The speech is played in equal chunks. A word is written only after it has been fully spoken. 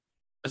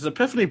Is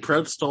Epiphany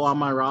Prince still on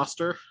my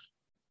roster?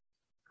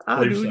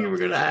 I knew you were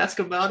going to ask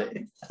about it.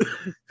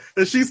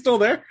 Is she still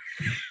there?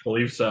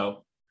 Believe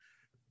so.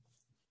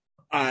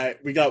 All right,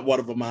 we got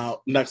one of them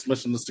out. Next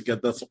mission is to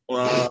get this.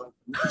 All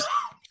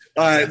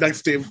right,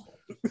 next team.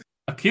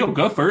 Akil,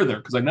 go further,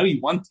 because I know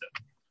you want to.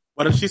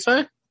 What did she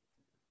say?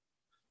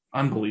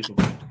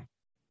 Unbelievable.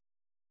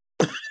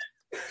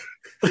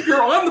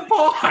 You're on the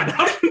pod.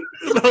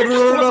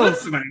 No.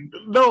 Listening.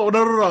 No.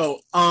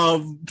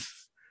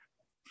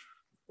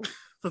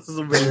 This is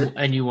amazing.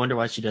 And you wonder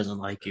why she doesn't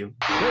like you.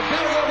 They're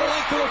batting over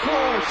length to the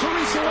floor.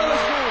 Teresa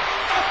Weatherspoon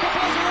at the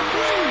buzzer of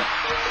three.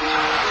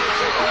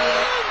 She put it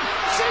in!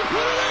 She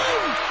put it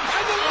in!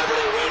 And the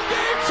Liberty win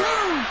game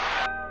two!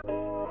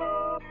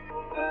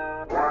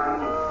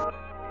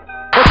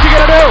 What's she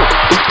gonna do?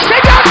 She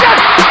got it!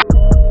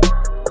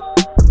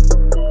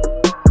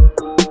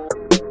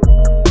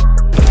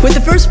 With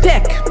the first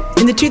pick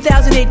in the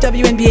 2008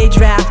 WNBA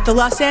draft, the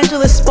Los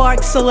Angeles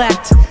Sparks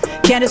select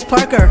Candace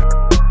Parker.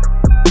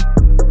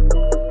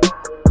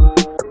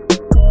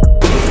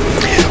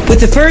 With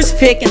the first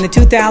pick in the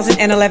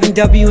 2011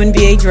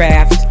 WNBA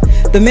draft,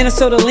 the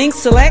Minnesota Lynx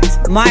select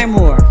Maya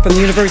Moore from the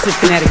University of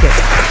Connecticut.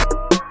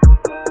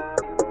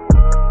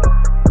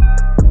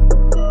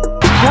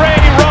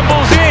 Gray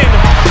rumbles in,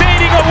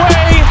 fading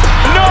away.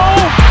 No!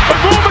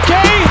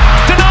 Agumake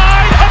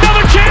denied.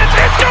 Another chance.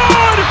 It's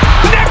good!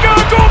 Nneka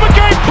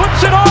Agumake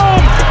puts it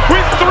home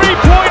with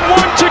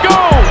 3.1 to go.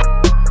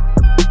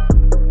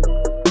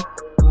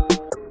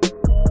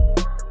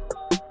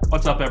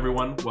 What's up,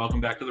 everyone?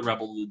 Welcome back to the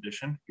Rebel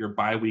Edition, your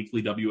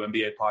bi-weekly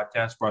WNBA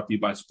podcast brought to you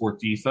by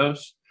Sports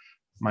Ethos.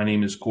 My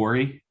name is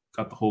Corey.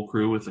 Got the whole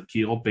crew with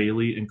Akil,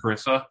 Bailey, and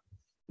Carissa.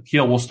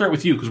 Akil, we'll start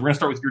with you because we're going to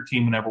start with your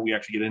team whenever we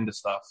actually get into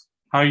stuff.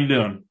 How are you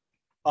doing?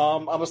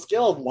 On a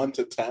scale of 1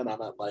 to 10,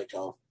 I'm at like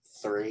a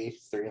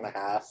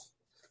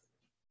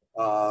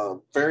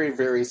 3.5. Very,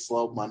 very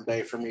slow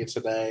Monday for me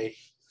today.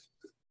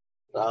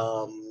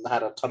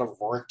 Had a ton of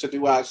work to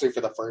do actually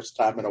for the first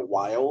time in a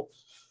while.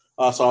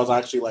 So I was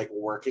actually like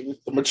working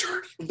the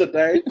majority of the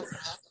day.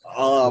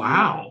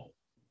 Wow.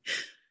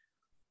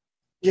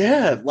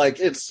 Yeah, like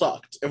it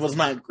sucked. It was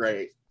not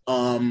great.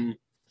 But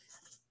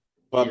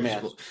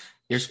man,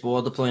 You're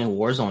spoiled to playing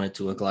Warzone at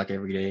 2 o'clock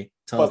every day.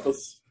 Tough. but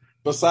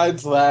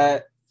besides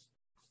that,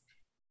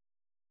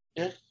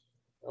 yeah, it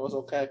was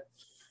okay.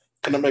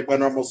 Gonna make my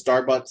normal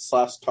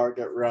Starbucks /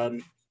 Target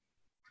run.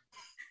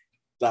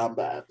 Down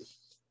bad.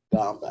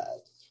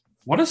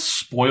 What a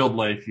spoiled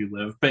life you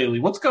live. Bailey,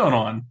 what's going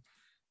on?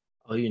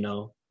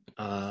 Oh,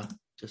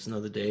 just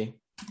another day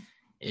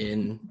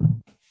in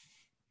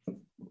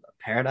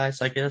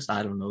paradise, I guess.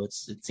 I don't know. It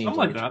seems Something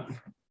like that.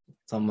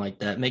 Something like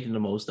that. Making the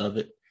most of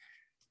it.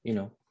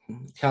 Kind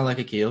of like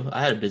Akil.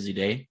 I had a busy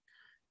day.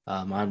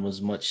 Mine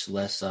was much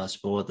less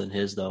spoiled than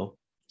his, though.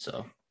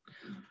 So,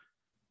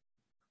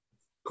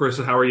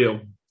 Carissa, how are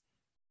you?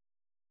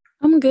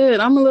 I'm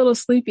good. I'm a little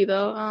sleepy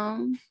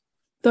though.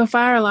 The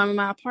fire alarm in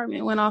my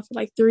apartment went off at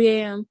like 3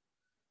 a.m.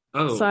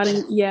 Oh, So I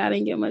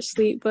didn't get much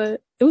sleep, but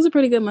it was a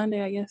pretty good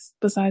Monday, I guess.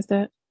 Besides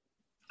that,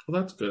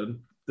 well, that's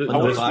good.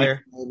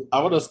 fire.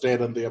 I would have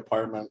stayed in the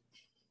apartment.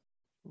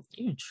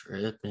 You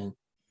tripping.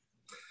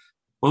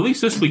 Well, at least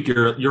this week you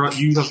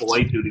have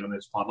light duty on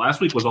this pod. Last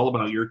week was all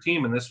about your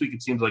team, and this week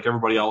it seems like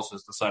everybody else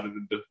has decided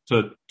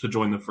to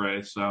join the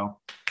fray. So,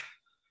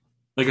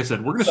 like I said,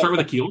 we're going to start with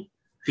Akil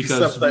because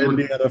Except the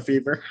Indiana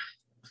fever.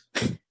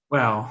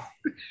 Well,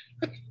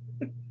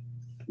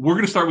 we're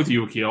going to start with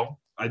you, Akil.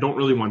 I don't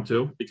really want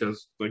to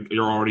because like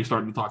you're already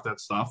starting to talk that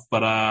stuff.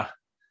 But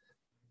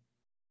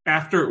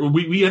after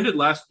we ended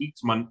last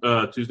week's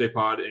Tuesday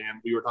pod,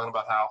 and we were talking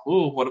about how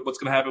what's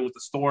going to happen with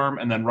the storm,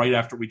 and then right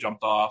after we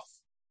jumped off,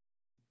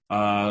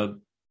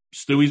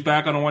 Stewie's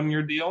back on a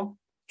 1-year deal.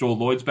 Joel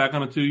Lloyd's back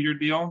on a 2-year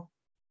deal.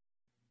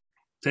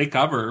 Take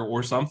cover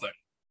or something.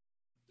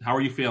 How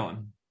are you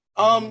feeling?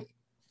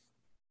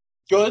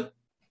 Good.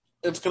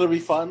 It's going to be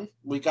fun.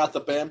 We got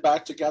the band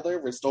back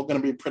together. We're still going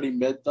to be pretty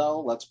mid,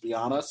 though. Let's be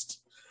honest.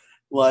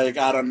 Like,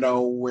 I don't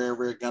know where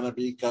we're going to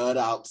be good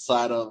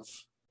outside of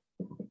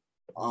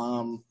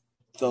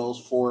those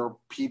 4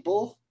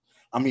 people.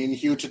 I mean,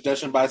 huge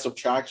addition by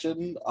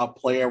subtraction. A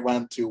player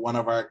went to one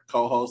of our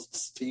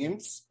co-hosts'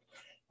 teams.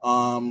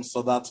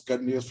 So that's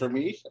good news for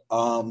me.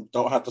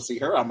 Don't have to see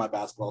her on my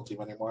basketball team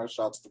anymore.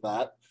 Shouts to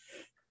that.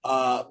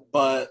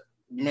 But,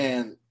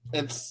 man,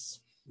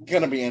 it's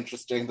going to be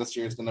interesting. This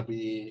year's going to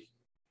be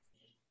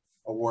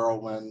a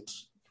whirlwind.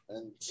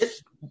 And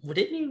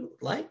Didn't you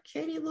like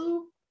Katie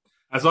Lou?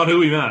 That's not who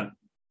we meant.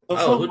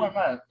 that's Oh, what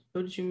I meant.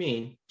 Who did you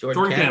mean?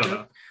 Jordan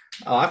Canada.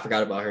 Oh, I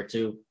forgot about her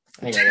too.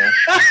 I ain't gonna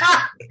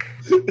lie.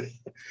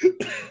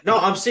 No,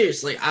 I'm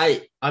seriously.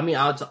 I mean,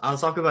 I'll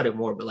talk about it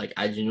more, but like,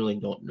 I genuinely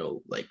don't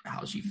know like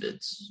how she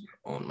fits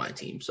on my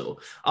team. So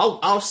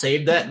I'll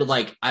save that. But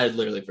like, I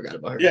literally forgot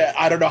about her. Yeah,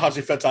 I don't know how she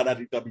fits on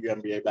any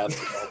WNBA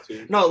basketball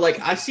team. No, like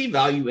I see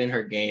value in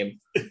her game.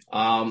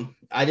 I'll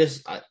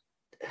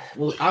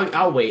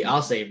wait.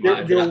 I'll save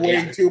mine. You're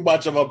way too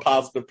much of a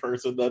positive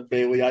person, then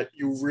Bailey.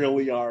 You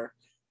really are.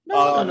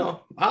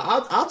 No.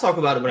 I'll talk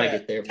about it when I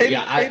get there. But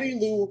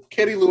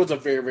Katie Lou is a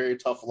very, very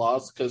tough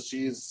loss because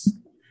she's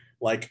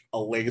like a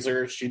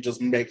laser. She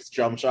just makes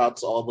jump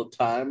shots all the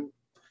time.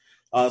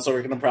 So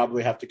we're going to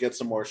probably have to get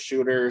some more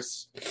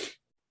shooters.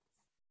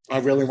 I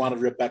really wanted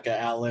Rebecca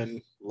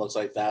Allen. Looks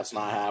like that's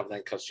not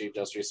happening because she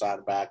just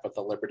resigned back with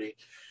the Liberty.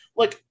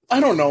 Like, I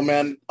don't know,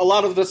 man. A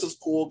lot of this is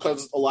cool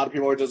because a lot of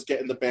people are just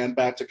getting the band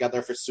back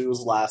together for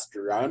Sue's last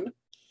run.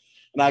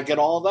 And I get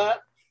all that.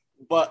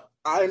 But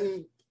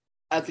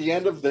at the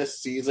end of this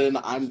season,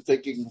 I'm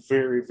thinking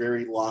very,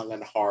 very long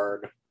and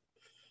hard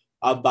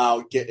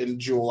about getting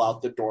Jewel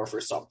out the door for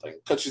something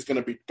because she's going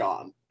to be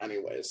gone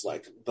anyways.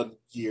 Like the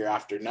year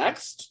after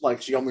next,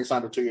 like she only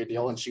signed a 2-year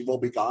deal and she will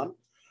be gone.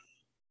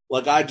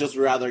 Like I'd just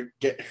rather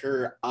get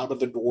her out of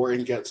the door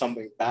and get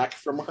something back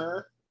from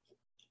her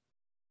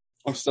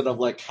instead of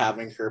like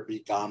having her be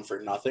gone for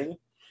nothing.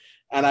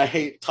 And I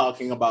hate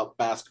talking about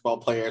basketball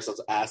players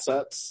as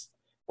assets.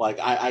 Like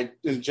I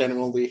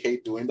genuinely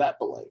hate doing that,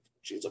 but like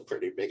she's a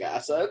pretty big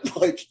asset.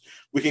 Like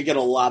we can get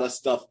a lot of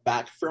stuff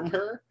back from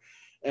her.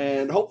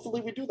 And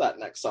hopefully we do that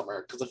next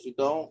summer. Because if we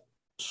don't,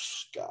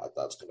 God,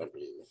 that's gonna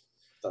be.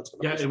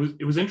 Yeah,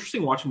 it was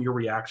interesting watching your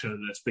reaction to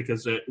this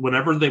because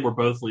whenever they were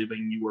both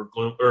leaving, you were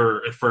gloom.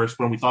 Or at first,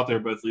 when we thought they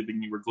were both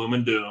leaving, you were gloom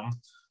and doom.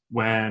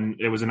 When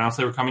it was announced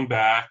they were coming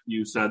back,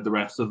 you said the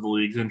rest of the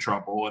league's in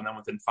trouble. And then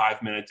within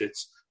 5 minutes,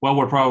 it's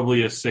we're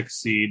probably a 6th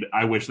seed.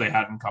 I wish they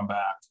hadn't come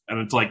back. And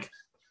it's like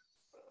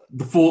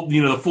the full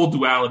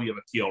duality of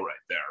Akil right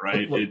there,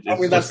 right?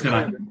 That's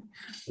kind of.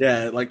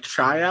 Yeah, like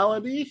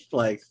triality,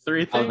 like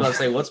 3 things. I was about to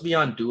say, what's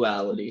beyond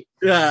duality?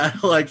 Yeah,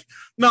 like,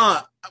 no,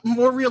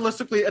 more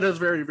realistically, it is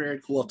very, very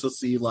cool to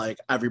see, like,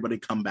 everybody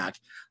come back.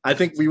 I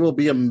think we will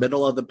be a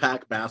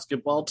middle-of-the-pack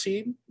basketball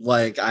team.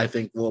 Like, I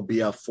think we'll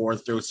be a 4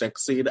 through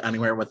 6 seed,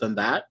 anywhere within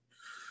that.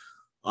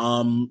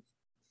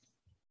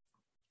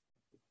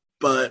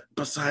 But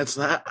besides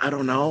that, I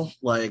don't know.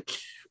 Like,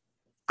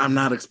 I'm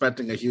not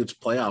expecting a huge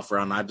playoff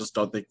run. I just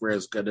don't think we're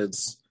as good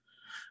as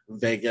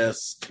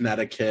Vegas,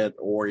 Connecticut,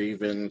 or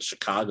even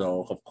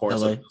Chicago, of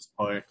course, LA. at this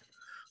point.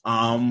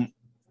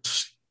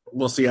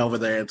 We'll see over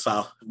there.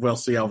 We'll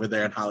see over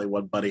there in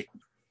Hollywood, buddy.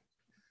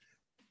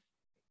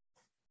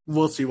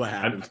 We'll see what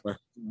happens.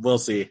 We'll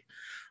see.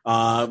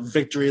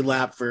 Victory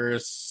lap for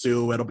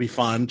Sue. It'll be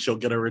fun. She'll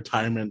get a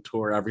retirement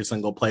tour every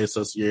single place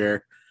this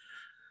year.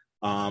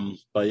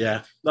 But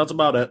yeah, that's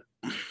about it.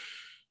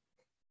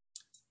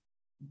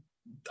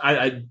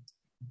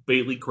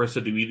 Bailey,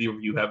 Carissa, do either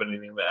of you have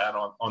anything to add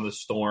on the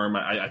Storm?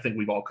 I think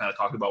we've all kind of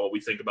talked about what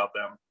we think about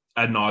them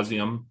ad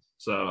nauseum.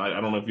 So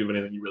I don't know if you have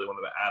anything you really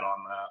wanted to add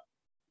on that.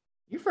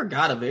 You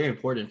forgot a very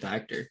important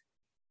factor.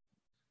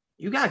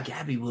 You got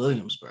Gabby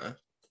Williams, bro.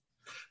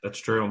 That's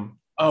true.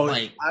 Oh,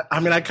 like,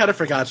 I kind of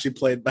forgot she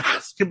played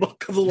basketball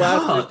because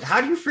last year.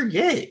 How do you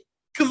forget?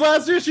 Because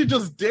last year she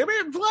just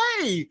didn't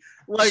play.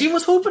 Like she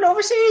was hooping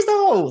overseas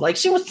though. Like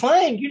she was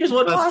playing. You just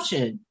wasn't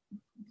watching.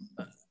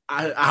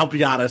 I'll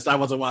be honest. I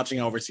wasn't watching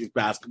overseas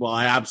basketball.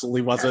 I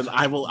absolutely wasn't.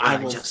 I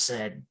just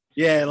said.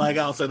 Yeah, like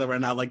I'll say that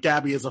right now. Like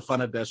Gabby is a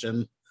fun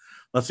addition.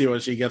 Let's see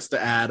what she gets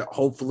to add.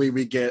 Hopefully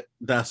we get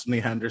Destiny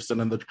Henderson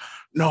in the.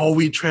 No,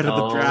 we traded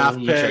the draft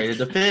pick. Traded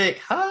the pick.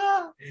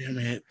 Ha! Damn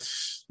it.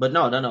 But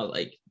no.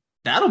 Like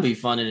that'll be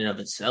fun in and of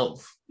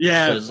itself.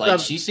 Yeah, because like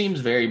she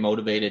seems very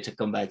motivated to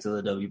come back to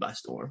the W by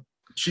Storm.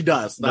 She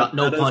does. No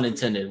pun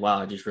intended. Wow,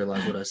 I just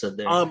realized what I said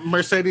there.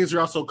 Mercedes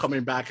Russell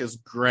coming back is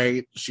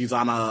great. She's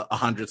on a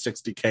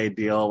 $160K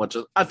deal, which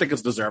I think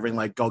is deserving.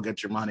 Like, go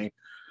get your money.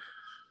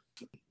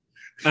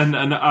 And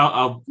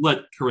I'll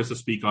let Carissa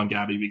speak on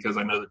Gabby because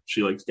I know that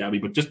she likes Gabby.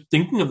 But just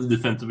thinking of the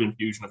defensive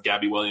infusion of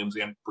Gabby Williams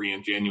and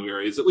Brianne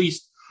January is at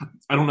least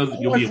I don't know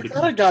that you'll be able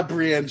to. I got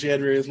Brianne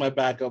January as my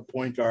backup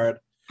point guard.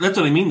 That's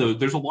what I mean, though.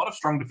 There's a lot of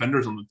strong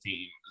defenders on the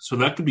team, so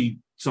that could be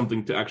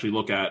something to actually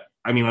look at.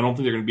 I mean, I don't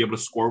think they're going to be able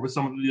to score with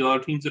some of the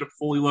other teams that are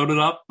fully loaded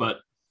up, but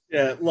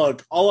yeah,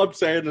 look, all I'm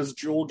saying is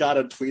Jewel got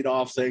a tweet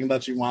off saying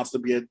that she wants to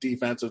be a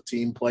defensive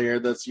team player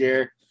this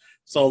year.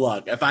 So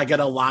look, if I get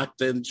a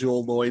locked in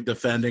Jewel Lloyd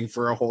defending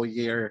for a whole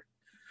year,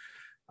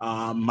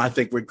 I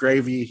think with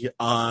Gravy,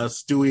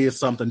 Stewie is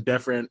something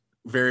different.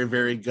 Very,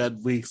 very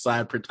good weak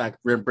side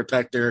rim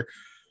protector.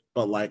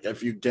 But, like,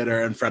 if you get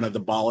her in front of the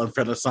ball, in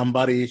front of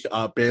somebody,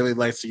 Bailey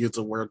likes to use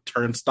the word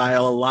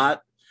turnstile a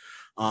lot.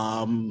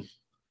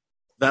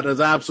 That is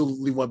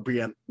absolutely what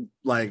Brienne,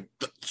 like,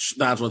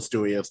 that's what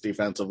Stewie is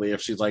defensively.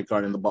 If she's, like,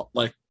 guarding the ball,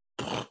 like,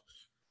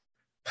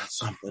 that's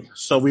something.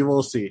 So we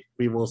will see.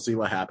 We will see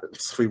what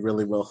happens. We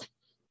really will.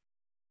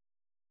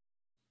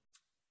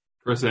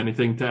 Chris,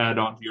 anything to add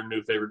on to your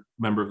new favorite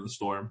member of the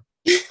Storm?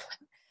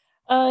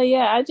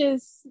 Yeah,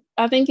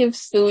 I think if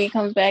Stewie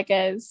comes back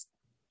as,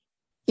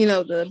 you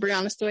know, the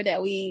Brianna Stewart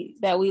that we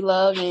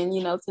love and,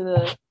 you know, to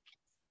the,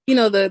 you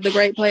know, the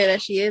great player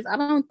that she is, I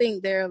don't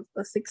think they're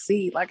a 6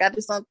 seed. Like, I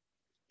just don't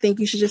think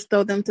you should just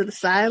throw them to the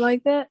side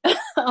like that.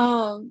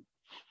 And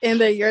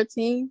they're your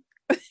team.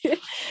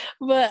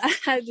 But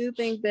I do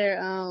think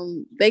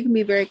they can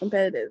be very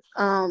competitive.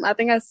 I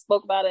think I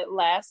spoke about it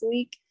last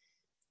week.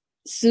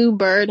 Sue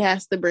Bird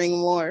has to bring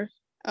more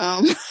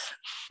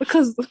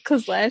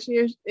because last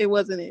year it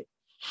wasn't it.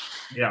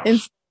 Yeah.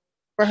 And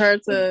for her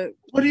to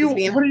What do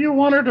you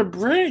want her to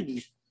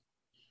bring?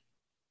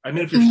 I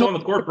mean, if you're still on the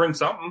court, bring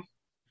something.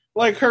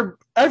 Like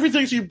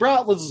everything she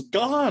brought was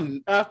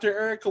gone after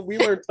Erica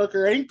Wheeler took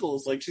her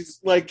ankles. Like she's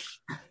like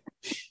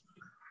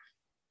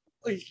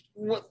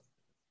what?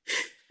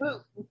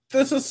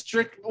 This is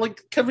strict.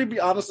 Like, can we be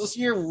honest? This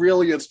year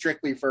really is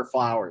strictly for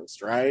Flowers,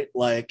 right?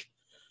 Like,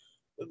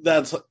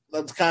 that's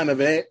kind of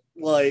it.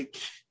 Like,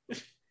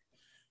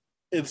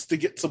 it's to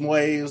get some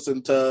waves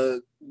and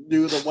to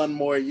do the one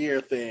more year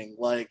thing.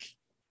 Like,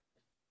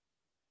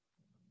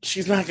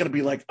 she's not going to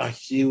be like a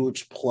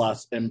huge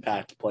plus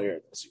impact player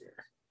this year.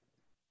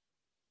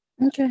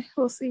 Okay,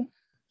 we'll see.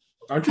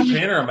 Aren't you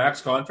paying her a max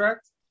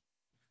contract?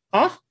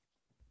 Huh?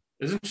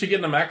 Isn't she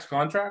getting a max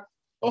contract?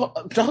 Oh,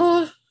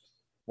 duh.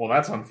 Well,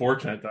 that's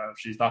unfortunate, though. If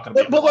she's not going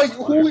to be. But like,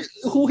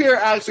 who here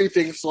actually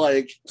thinks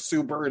like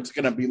Sue Bird's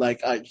going to be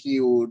like a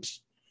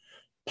huge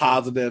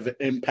positive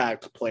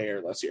impact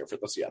player this year for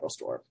the Seattle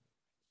Storm?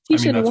 I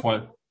mean, that's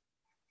why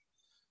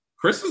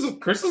Chris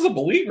is a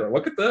believer.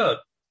 Look at that.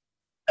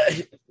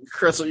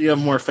 Chris, you have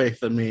more faith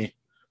than me.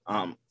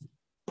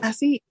 I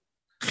see.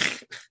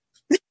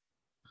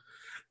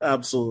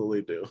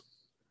 Absolutely do.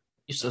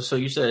 So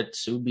you said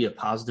Sue would be a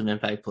positive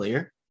impact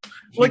player?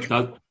 Like,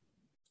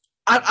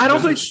 I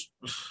don't think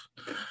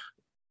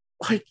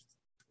like,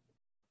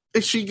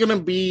 is she gonna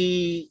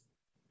be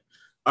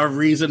a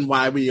reason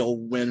why we'll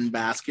win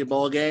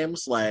basketball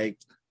games? Like,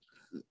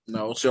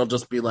 no, she'll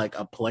just be like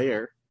a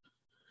player.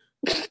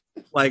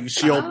 Like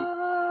she'll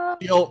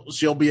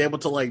be able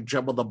to like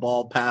dribble the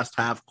ball past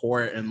half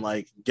court and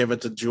like give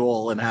it to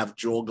Jewel and have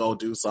Jewel go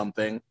do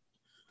something.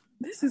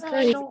 This is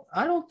crazy.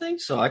 I don't think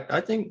so.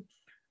 I think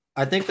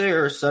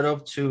they're set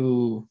up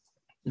to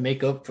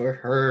make up for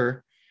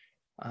her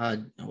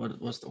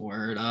what's the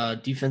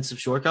word? Defensive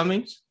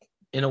shortcomings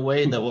in a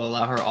way that will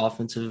allow her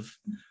offensive.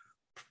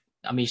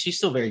 I mean, she's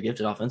still very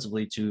gifted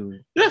offensively too.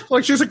 Yeah,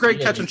 like she's a great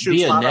catch and shoot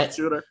spot-up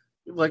shooter.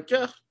 Like,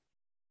 yeah.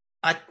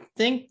 I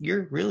think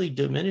you're really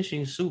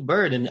diminishing Sue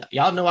Bird, and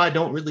y'all know I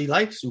don't really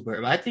like Sue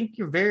Bird, but I think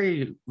you're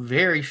very,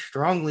 very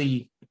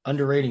strongly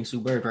underrating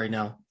Sue Bird right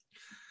now.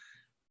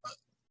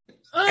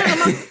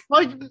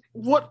 Like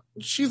what?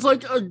 She's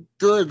like a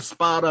good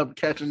spot up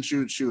catch and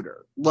shoot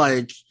shooter.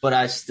 Like, but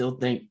I still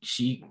think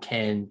she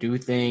can do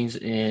things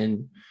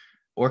in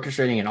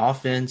orchestrating an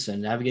offense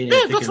and navigating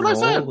a pick and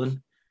roll.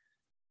 And,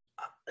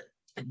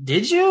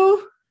 did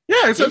you?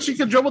 Yeah, I said she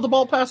can dribble the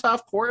ball past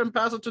half court and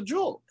pass it to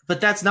Jewel.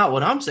 But that's not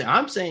what I'm saying.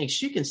 I'm saying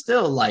she can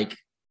still like,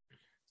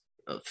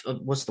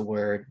 what's the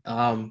word?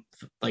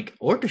 Like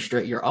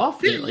orchestrate your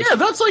offense. Like, yeah,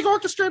 that's like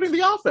orchestrating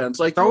the offense.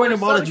 Like throwing the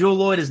ball to Jewel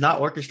Lloyd is not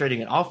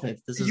orchestrating an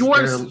offense. This is you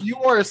are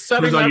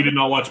setting. Turns out you did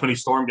not watch many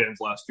Storm games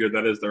last year.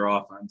 That is their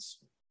offense.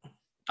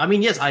 I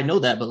mean, yes, I know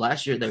that, but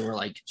last year they were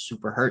like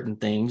super hurting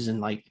things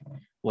and like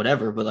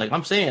whatever. But like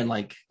I'm saying,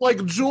 like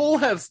Jewel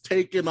has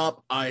taken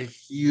up a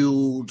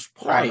huge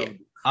part. Right.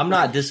 I'm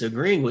not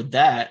disagreeing with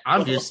that.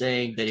 I'm just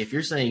saying that if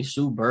you're saying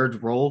Sue Bird's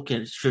role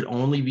should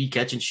only be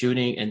catching,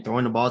 shooting, and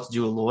throwing the ball to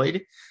Jewel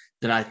Lloyd,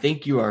 then I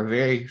think you are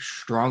very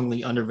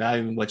strongly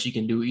undervaluing what she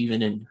can do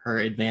even in her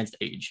advanced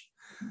age.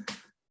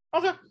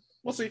 Okay,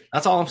 we'll see.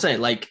 That's all I'm saying.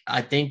 Like,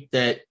 I think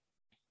that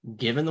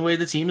given the way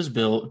the team is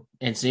built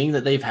and seeing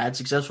that they've had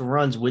successful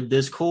runs with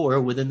this core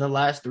within the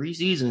last 3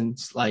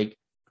 seasons, like,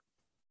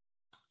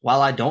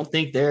 while I don't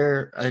think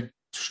they're a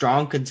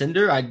strong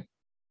contender,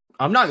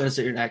 I'm not going to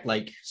sit here and act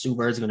like Sue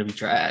Bird's going to be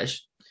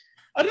trash.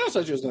 I didn't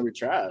say she was going to be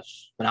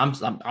trash. But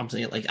I'm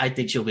saying, like, I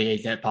think she'll be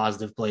a net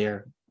positive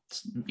player,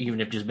 even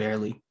if just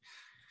barely.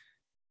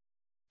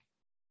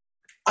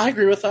 I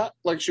agree with that.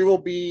 Like, she will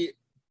be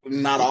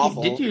not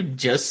awful. Did you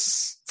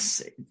just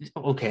say,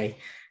 okay.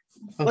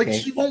 Like,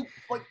 she won't,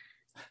 like,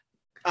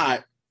 all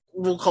right,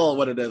 we'll call it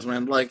what it is,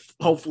 man. Like,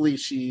 hopefully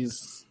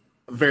she's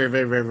very,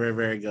 very, very, very,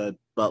 very good.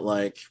 But,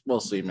 like, we'll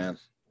see, man.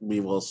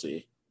 We will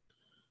see.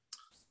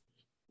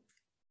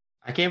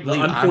 I can't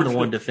believe I'm the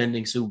one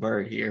defending Sue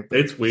Bird here. But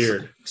it's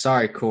weird.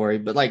 Sorry, Corey,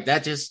 but like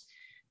that just,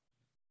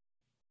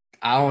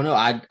 I don't know.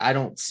 I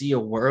don't see a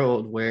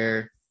world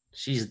where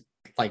she's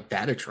like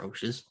that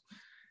atrocious.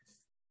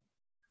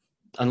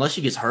 Unless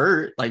she gets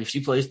hurt. Like if she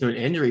plays through an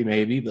injury,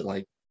 maybe, but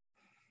like,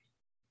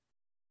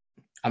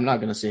 I'm not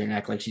going to sit here and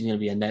act like she's going to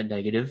be a net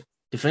negative.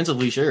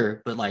 Defensively,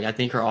 sure, but like I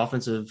think her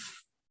offensive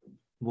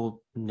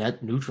will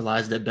net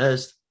neutralize at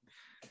best.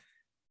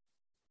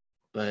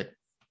 But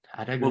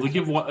well, to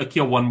give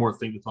Akil one more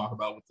thing to talk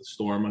about with the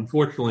Storm,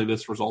 unfortunately,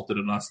 this resulted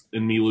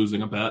in me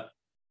losing a bet.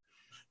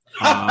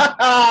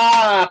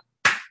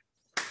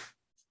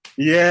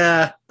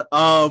 Yeah.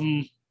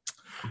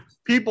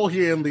 People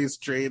here in these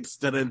streets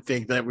didn't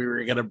think that we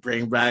were going to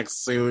bring back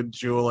Sue,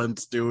 Jewel, and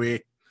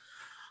Stewie.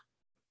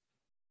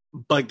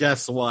 But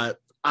guess what?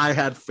 I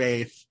had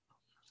faith.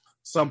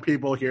 Some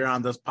people here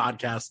on this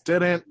podcast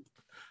didn't.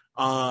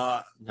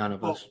 None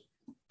of us.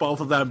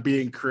 Both of them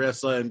being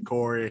Carissa and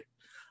Corey.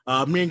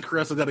 Me and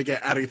Carissa didn't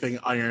get anything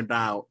ironed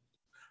out.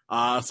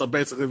 So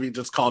basically we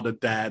just called it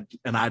dead,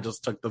 and I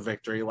just took the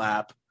victory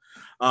lap.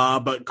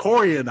 But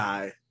Corey, you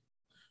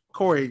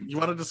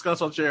want to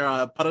discuss what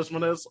your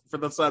punishment is for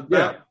the said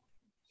bet?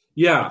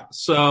 Yeah.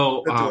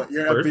 So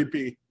Your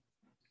MVP.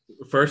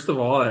 First of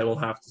all, I will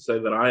have to say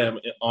that I am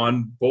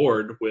on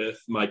board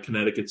with my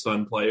Connecticut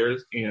Sun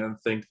players and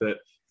think that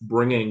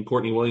bringing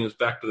Courtney Williams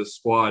back to the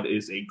squad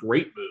is a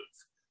great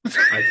move.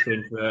 I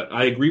think that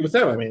I agree with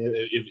them. I mean,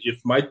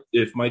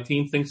 if my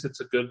team thinks it's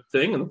a good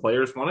thing and the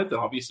players want it, then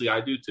obviously I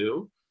do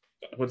too.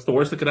 What's the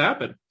worst that could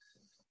happen?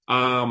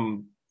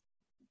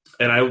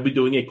 And I will be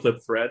doing a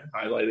clip thread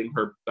highlighting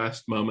her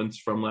best moments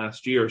from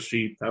last year.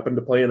 She happened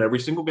to play in every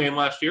single game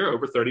last year,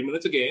 over 30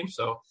 minutes a game.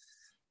 So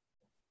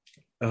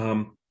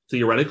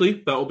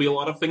theoretically, that will be a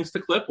lot of things to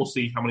clip. We'll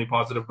see how many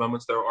positive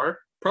moments there are.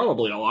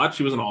 Probably a lot.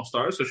 She was an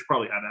all-star, so she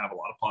probably had to have a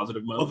lot of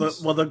positive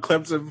moments. Will the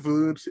clips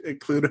include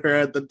her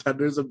at the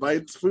Tenders and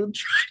Bites food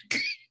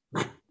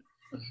truck?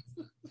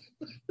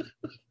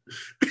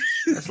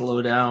 That's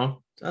low down.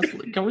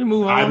 Can we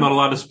move on? I'm not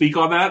allowed to speak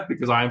on that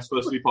because I am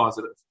supposed to be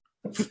positive.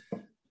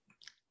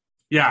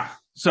 Yeah.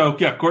 So,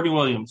 Courtney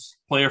Williams,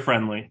 player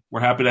friendly.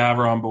 We're happy to have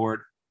her on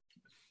board.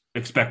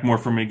 Expect more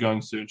from me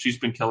going soon. She's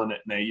been killing it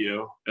in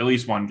AU, at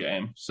least one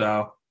game.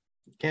 So,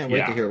 can't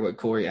wait to hear what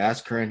Corey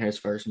asked her in his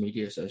first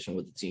media session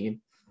with the team.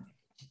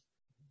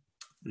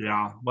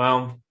 Yeah.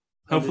 Well,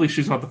 hopefully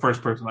she's not the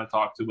first person I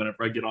talk to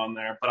whenever I get on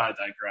there, but I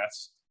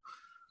digress.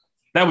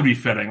 That would be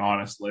fitting,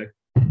 honestly.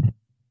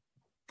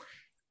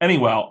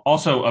 Anyway,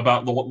 also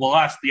about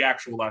the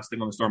actual last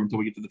thing on the Storm until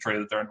we get to the trade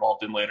that they're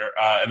involved in later,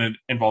 and it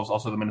involves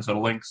also the Minnesota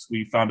Lynx.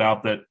 We found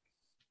out that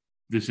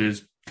this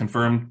is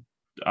confirmed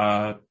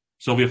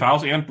Sylvia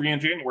Fowles and Brianne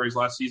January's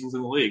last seasons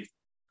in the league.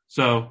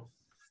 So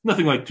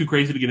nothing like too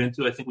crazy to get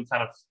into. I think we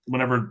kind of,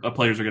 whenever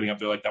players are getting up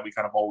there like that, we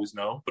kind of always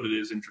know, but it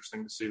is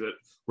interesting to see that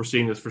we're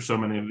seeing this for so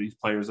many of these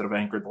players that have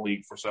anchored the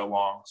league for so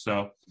long.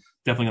 So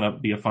definitely going to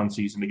be a fun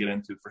season to get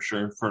into for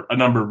sure, for a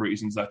number of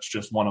reasons. That's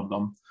just one of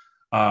them.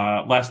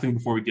 Last thing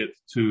before we get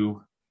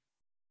to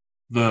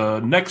the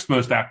next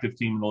most active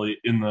team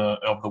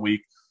of the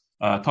week,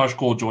 Taj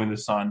Cole joined the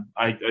Sun.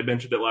 I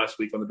mentioned it last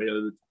week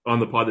on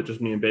the pod that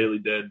just me and Bailey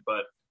did,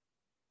 but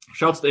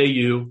shouts to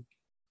AU,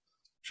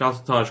 shouts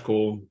to Taj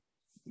Cole,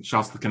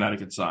 shouts to the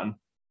Connecticut Sun.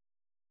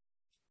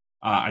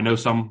 I know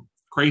some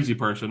crazy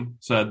person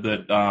said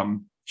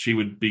that she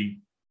would be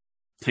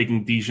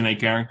taking Dejanay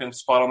Carrington's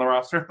spot on the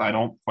roster. I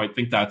don't quite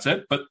think that's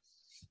it, but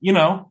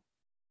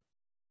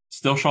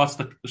still shouts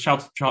to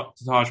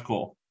Taj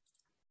Cole.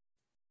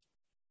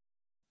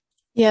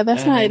 Yeah,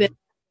 that's not it.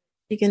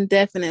 You can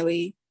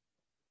definitely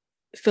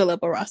fill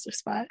up a roster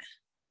spot.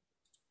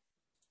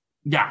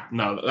 Yeah,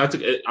 no,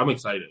 I'm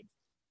excited.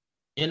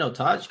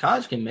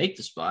 Taj can make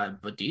the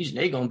spot, but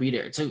Dejanay gonna be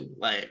there too.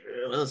 Like,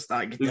 let's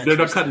not get that. They're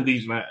not cutting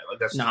Dejanay. Like,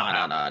 that's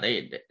no.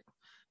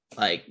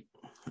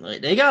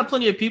 They got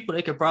plenty of people.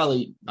 They could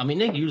probably. I mean,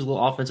 they could use a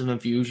little offensive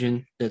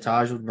infusion that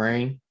Taj would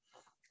bring.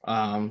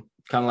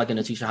 Kind of like an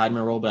Atisha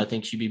Heidman role, but I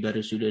think she'd be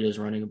better suited as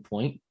running a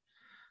point.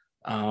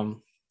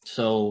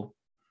 So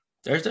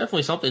there's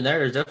definitely something there.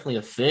 There's definitely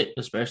a fit,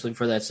 especially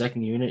for that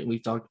second unit.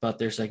 We've talked about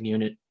their second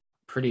unit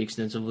pretty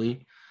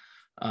extensively.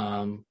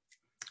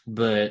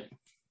 But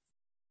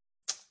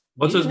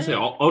let's just say,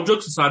 all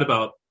jokes aside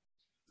about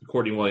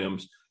Courtney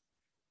Williams,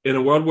 in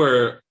a world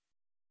where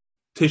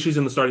Tishy's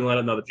in the starting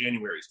lineup now that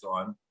January's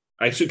gone,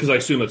 because I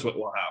assume that's what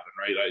will happen,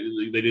 right?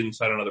 They didn't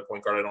sign another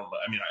point guard. I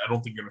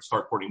don't think you're going to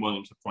start Courtney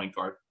Williams at point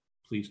guard.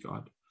 Please,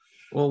 God.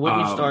 Well,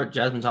 wouldn't you start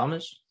Jasmine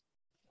Thomas?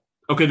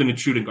 Okay, then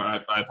it's shooting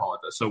guard. I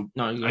apologize. So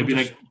no, I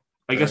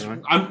guess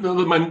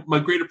my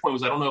greater point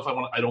was I don't know if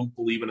I don't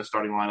believe in a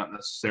starting lineup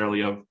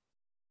necessarily of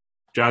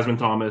Jasmine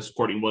Thomas,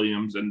 Courtney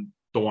Williams, and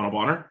DeWanna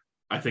Bonner.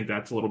 I think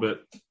that's a little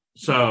bit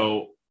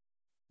so.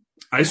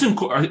 I assume,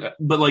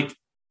 but like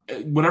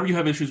whenever you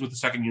have issues with the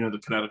second unit of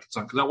the Connecticut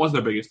Sun, because that was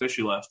their biggest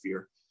issue last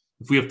year.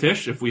 If we have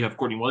Tish, if we have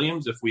Courtney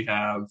Williams, if we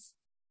have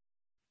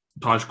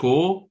Taj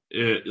Cole,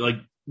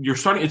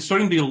 it's starting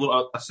to be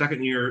a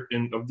second year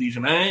of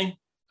Dejanay.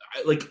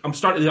 I'm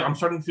starting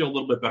to feel a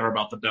little bit better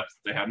about the depth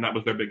that they had, and that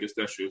was their biggest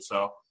issue.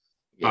 So,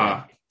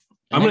 I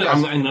know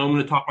I'm going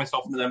to talk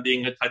myself into them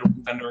being a title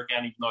contender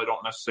again, even though I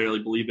don't necessarily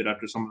believe it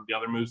after some of the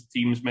other moves the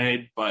team's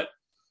made. But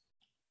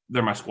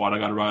they're my squad. I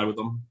got to ride with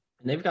them.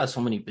 And they've got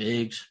so many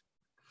bigs,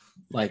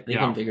 they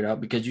can figure it out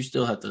because you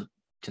still have to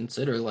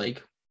consider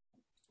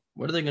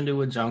what are they going to do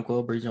with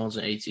Jonquel, Bree Jones,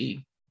 and AT?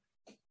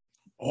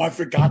 Oh, I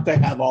forgot they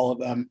have all of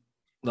them.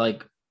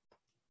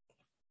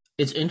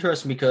 It's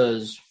interesting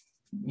because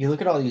you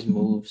look at all these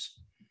moves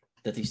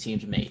that these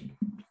teams made,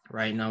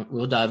 right? Now,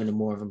 we'll dive into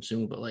more of them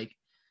soon, but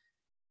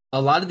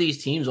a lot of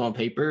these teams on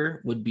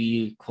paper would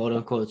be quote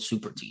unquote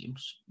super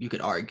teams, you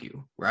could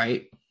argue,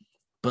 right?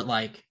 But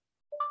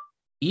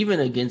even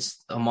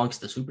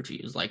amongst the super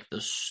teams,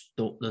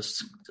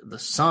 the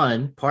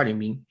Sun,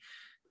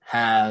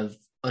 have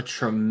a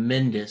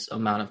tremendous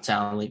amount of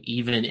talent,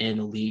 even in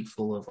a league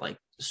full of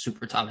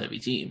super top heavy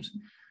teams.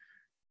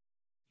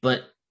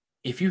 But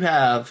if you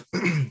have,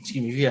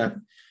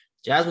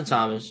 Jasmine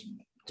Thomas,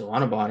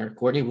 DeWanna Bonner,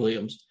 Courtney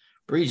Williams,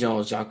 Bree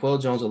Jones,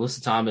 Jonquel Jones,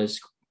 Alyssa Thomas,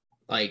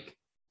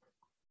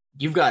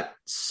 you've got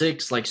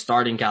 6 like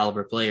starting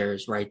caliber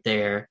players right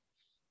there,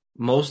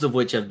 most of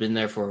which have been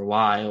there for a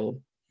while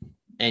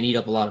and eat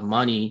up a lot of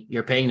money.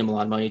 You're paying them a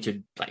lot of money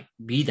to like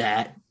be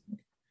that.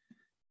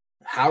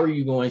 How are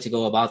you going to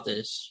go about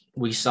this?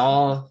 We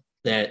saw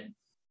that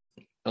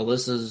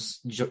Alyssa's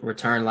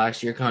return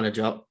last year kind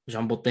of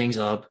jumbled things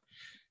up.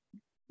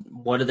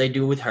 What do they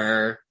do with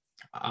her?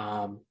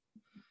 But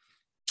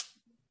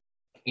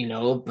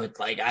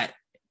like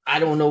I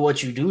don't know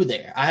what you do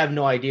there. I have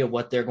no idea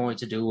what they're going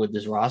to do with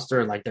this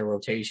roster, like their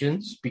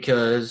rotations,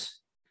 because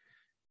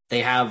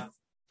they have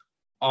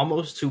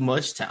almost too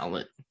much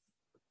talent.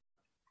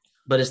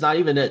 But it's not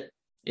even that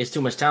it's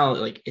too much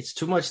talent. Like it's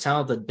too much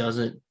talent that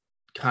doesn't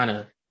kind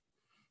of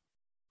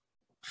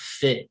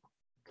fit.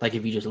 Like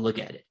if you just look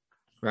at it,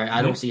 right? Mm-hmm.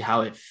 I don't see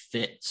how it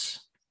fits.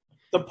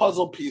 The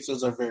puzzle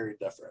pieces are very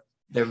different.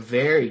 They're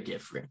very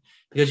different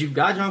because you've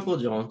got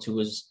Jonquel Jones, who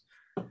is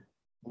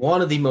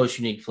one of the most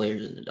unique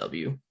players in the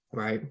W,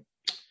 right?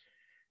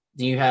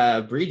 Then you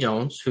have Bree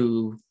Jones,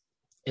 who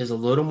is a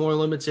little more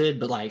limited,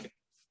 but like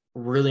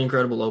really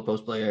incredible low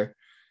post player.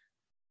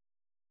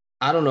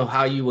 I don't know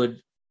how you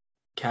would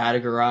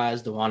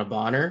categorize DeWanna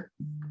Bonner.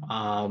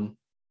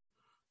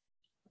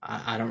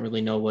 I don't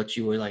really know what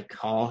you would like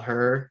call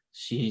her.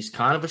 She's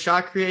kind of a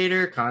shot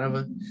creator, kind of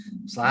a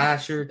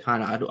slasher,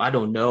 kind of, I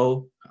don't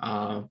know.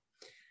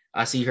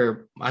 I see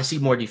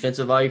more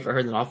defensive value for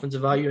her than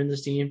offensive value in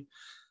this team.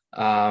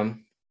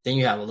 Then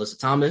you have Alyssa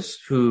Thomas,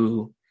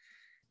 who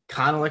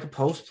kind of like a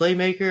post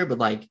playmaker, but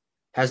like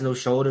has no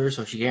shoulders,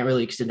 so she can't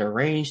really extend her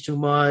range too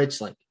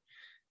much. Like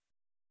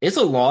it's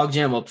a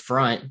logjam up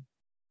front.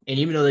 And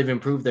even though they've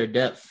improved their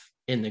depth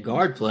in the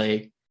guard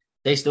play,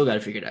 they still got to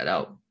figure that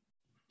out.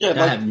 Yeah, like,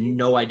 I have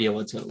no idea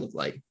what it's going to look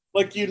like.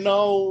 Like,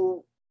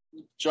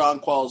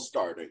 Jonquel's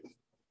starting.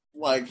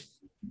 Like,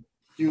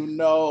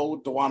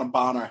 DeWanna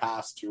Bonner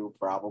has to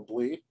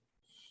probably,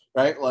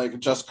 right? Like,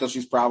 just because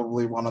she's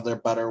probably one of their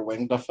better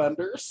wing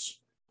defenders.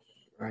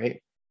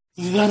 Right.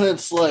 Then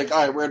it's like,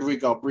 all right, where do we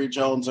go? Bree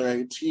Jones or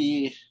AT?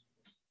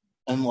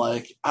 And,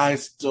 like, I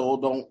still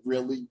don't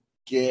really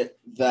get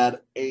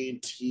that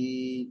AT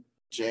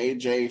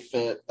JJ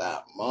fit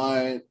that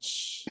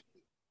much.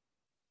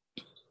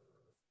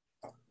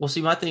 Well,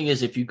 see, my thing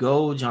is, if you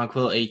go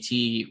Jonquel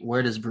AT,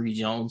 where does Bree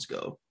Jones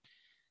go?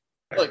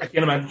 Like, I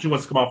can't imagine she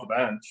wants to come off the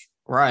bench.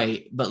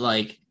 Right, but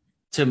like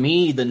to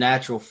me, the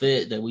natural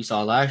fit that we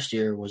saw last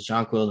year was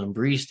Jonquel and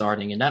Bree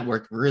starting, and that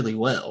worked really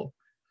well.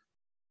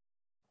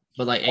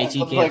 But like AT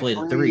can't like play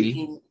the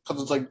 3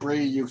 because it's like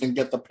Bree, you can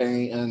get the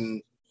paint,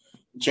 and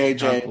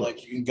JJ,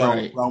 like you can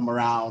go roam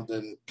around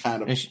and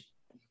kind of. And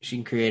she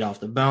can create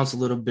off the bounce a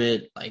little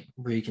bit. Like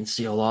Bree can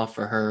seal off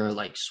for her,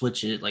 like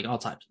switch it, like all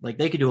types. Like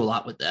they could do a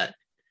lot with that.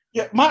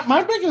 Yeah,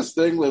 my biggest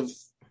thing with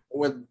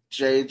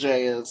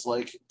JJ is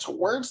like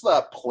towards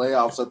that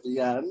playoffs at the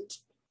end,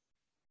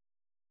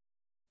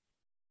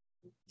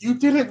 you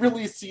didn't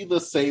really see the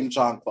same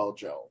Jonquel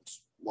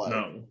Jones. Like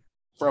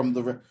from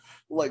the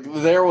like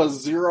there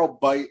was zero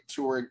bite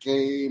to her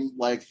game.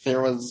 Like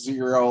there was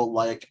zero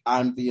like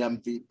I'm the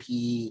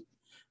MVP.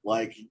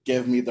 Like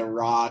give me the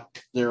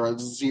rock. There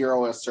was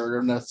zero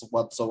assertiveness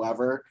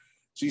whatsoever.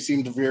 She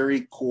seemed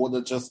very cool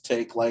to just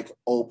take like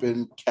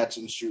open catch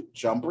and shoot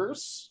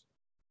jumpers,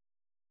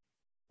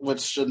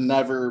 which should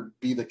never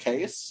be the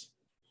case.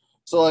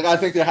 So like I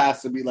think there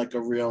has to be like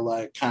a real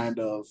like kind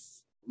of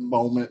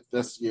moment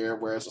this year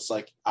where it's just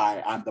like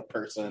I'm the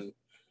person,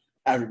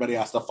 everybody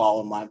has to fall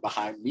in line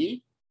behind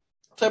me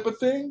type of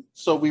thing.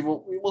 So we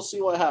will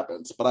see what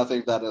happens. But I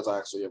think that is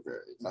actually a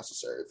very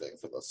necessary thing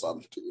for the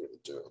Sun team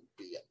to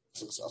be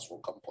successful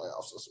come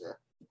playoffs this year.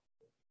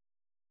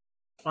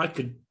 I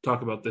could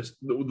talk about this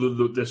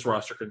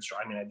roster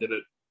construction. I mean, I did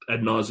it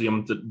ad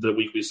nauseum the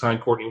week we signed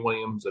Courtney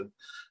Williams, and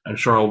I'm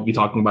sure I'll be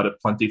talking about it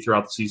plenty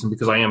throughout the season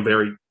because I am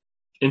very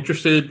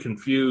interested,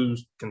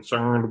 confused,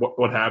 concerned,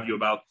 what have you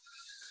about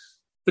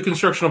the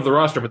construction of the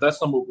roster. But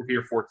that's not what we're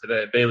here for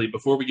today. Bailey,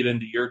 before we get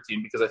into your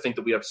team, because I think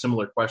that we have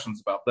similar questions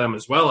about them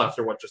as well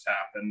after what just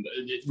happened.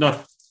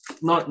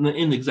 Not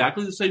in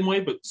exactly the same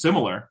way, but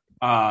similar.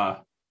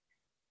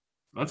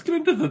 Let's get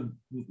into the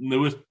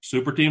newest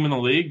super team in the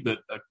league that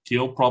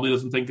Teal probably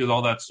doesn't think is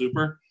all that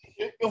super.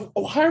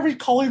 Why are we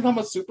calling them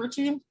a super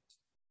team?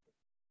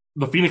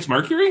 The Phoenix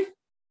Mercury?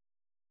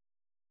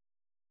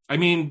 I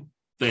mean,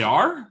 they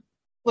are?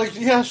 Like,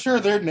 yeah, sure,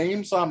 their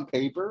names on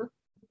paper.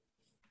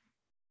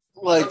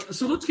 Like,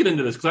 so let's get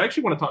into this, because I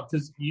actually want to talk,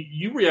 because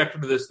you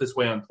reacted to this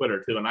way on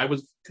Twitter, too, and I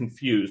was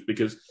confused,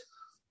 because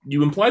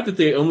you implied that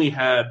they only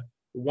had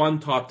one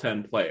top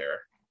 10 player,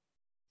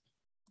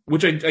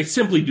 which I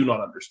simply do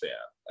not understand.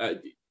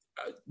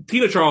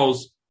 Tina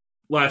Charles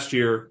last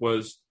year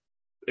was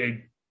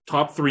a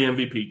top 3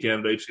 MVP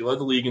candidate. She led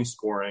the league in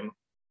scoring.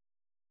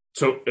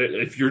 So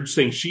if you're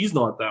saying she's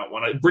not that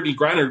one, Brittany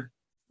Griner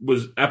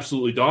was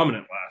absolutely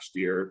dominant last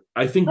year.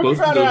 I think Brittany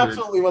both of those those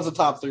absolutely was a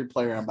top 3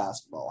 player in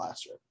basketball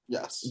last year.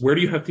 Yes. Where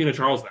do you have Tina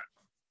Charles then?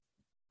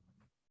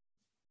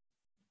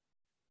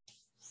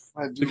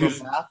 I do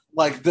the math.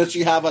 Like, did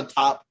she have a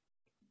top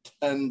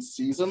 10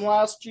 season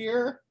last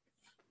year?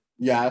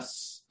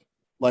 Yes.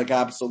 Like,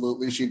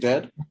 absolutely she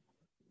did.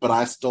 But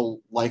I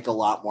still like a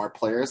lot more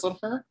players than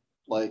her.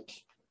 Like,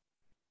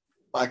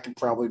 I could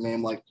probably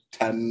name like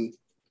 10,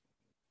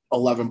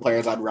 11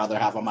 players I'd rather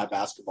have on my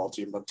basketball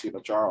team than Tina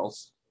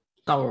Charles.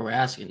 That's not what we're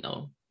asking,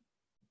 though.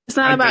 It's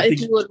not about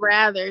if you would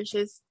rather, it's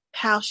just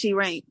how she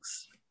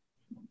ranks.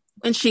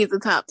 And she's a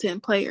top 10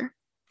 player.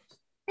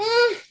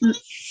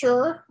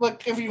 Sure,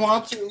 like if you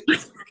want to.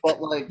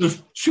 But like,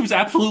 she was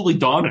absolutely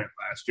dominant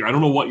last year. I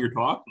don't know what you're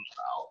talking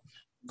about.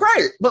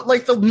 Great, but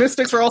like the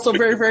Mystics are also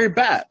very, very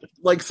bad.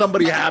 Like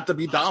somebody had to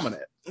be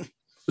dominant.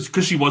 It's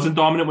because she wasn't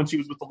dominant when she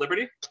was with the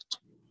Liberty?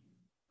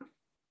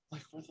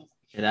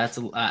 Yeah,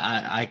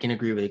 I can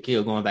agree with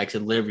Akil going back to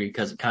Liberty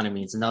because it kind of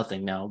means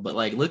nothing now. But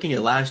like looking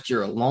at last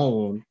year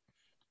alone,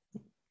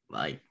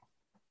 like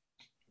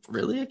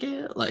really,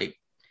 Akil? Like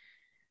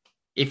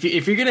if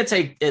you're gonna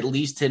take at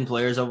least 10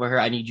 players over her,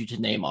 I need you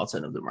to name all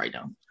 10 of them right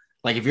now.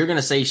 Like if you're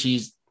gonna say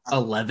she's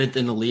 11th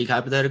in the league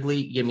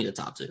hypothetically, give me the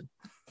top 2.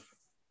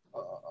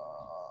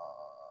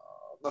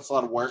 That's a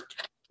lot of work.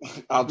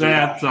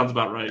 That sounds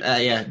about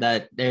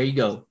right. There you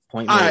go.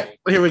 Point. All right,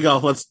 here we go.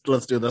 Let's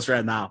do this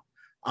right now.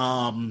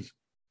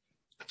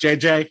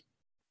 JJ.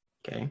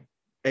 Okay.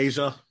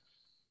 Asia.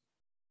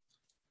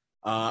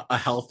 A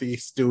healthy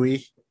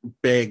Stewie.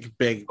 Big.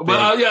 But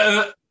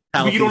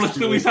you don't know Stewie.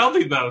 Stewie's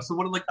healthy though. So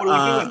what are we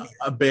doing?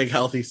 A big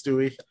healthy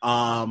Stewie.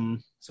 So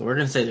we're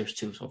gonna say there's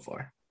 2 so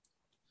far.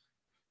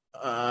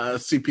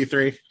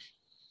 CP3.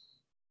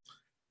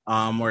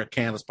 Or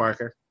Candace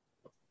Parker.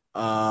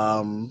 Did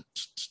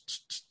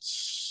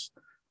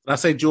I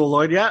say Jewel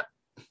Lloyd yet?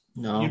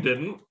 No, you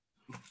didn't.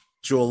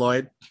 Jewel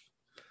Lloyd.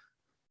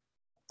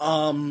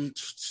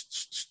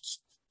 It's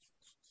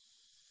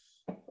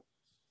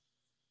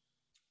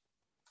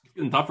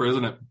getting tougher,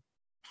 isn't it?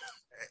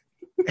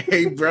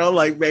 Hey, bro,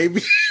 like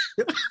maybe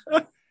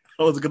I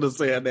was gonna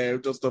say a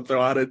name just to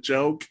throw out a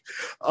joke.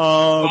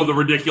 The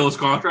ridiculous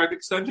contract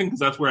extension, because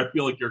that's where I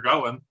feel like you're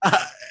going.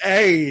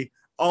 Hey,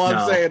 all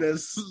I'm saying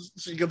is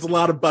she gets a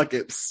lot of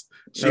buckets.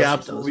 She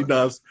absolutely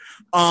does.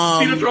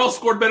 Tina Charles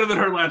scored better than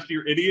her last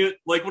year, idiot.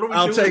 Like, what are we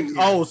doing?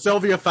 I'll take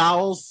Sylvia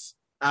Fowles.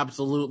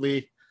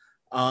 Absolutely.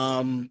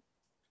 Where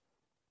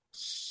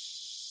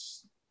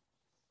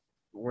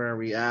are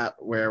we at?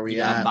 You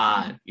got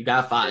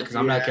 5 because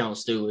I'm not counting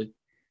Stewie.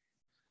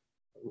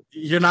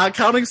 You're not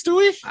counting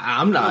Stewie?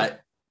 I'm not.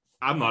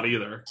 I'm not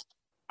either.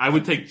 I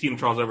would take Tina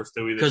Charles over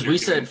Stewie because we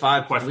said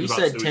 5. We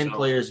said 10 Stewie,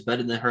 players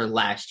better than her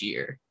last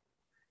year,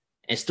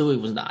 and Stewie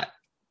was not.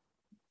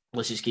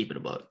 Let's just keep it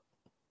above.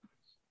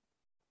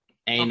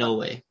 Ain't no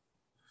way.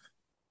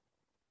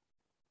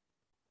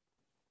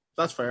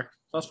 That's fair.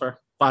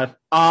 Fine.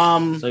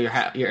 So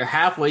you're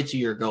halfway to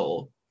your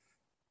goal.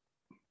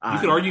 You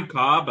could argue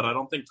Ka, but I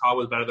don't think Ka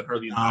was better than her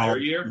the entire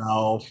year.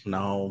 No,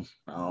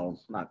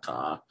 not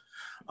Ka.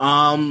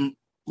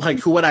 Like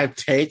who would I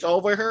take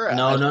over her?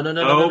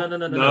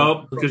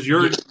 No, because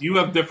you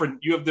have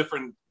different.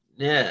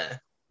 Yeah.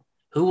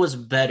 Who was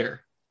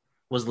better?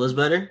 Was Liz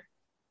better?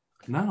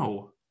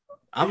 No.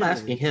 I'm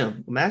asking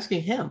him.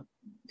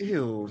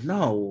 Ew,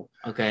 no.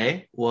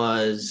 Okay.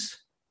 Was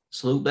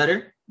Sloop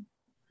better?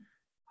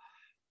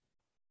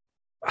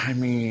 I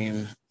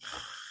mean,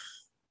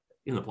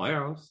 in the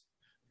playoffs.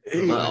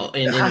 Well,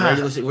 in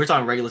regular season, we're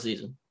talking regular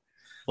season.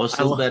 Was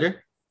Sloop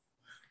better?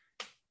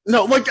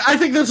 No, like I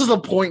think this is a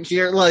point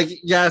here. Like,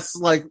 yes,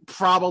 like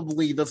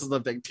probably this is the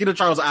thing. Tina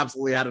Charles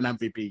absolutely had an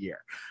MVP year.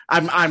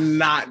 I'm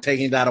not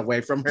taking that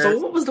away from her. So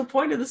what was the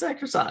point of this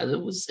exercise?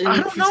 It was. I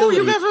don't know.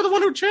 You guys are the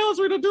one who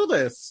challenged me to do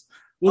this.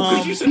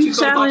 Well, you said you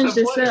challenged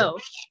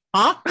yourself.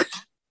 Huh?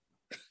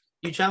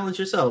 You challenged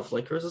yourself,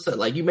 like Crystal said.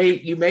 Like you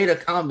made a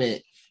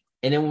comment,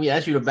 and then when we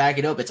asked you to back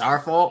it up, it's our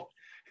fault.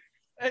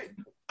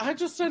 I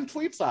just send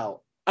tweets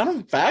out. I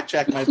don't fact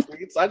check my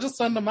tweets. I just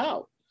send them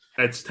out.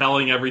 It's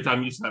telling every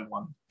time you send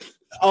one.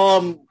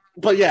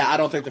 But yeah, I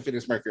don't think the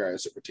Phoenix Mercury are a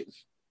super team.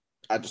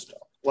 I just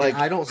don't. Like,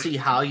 I don't see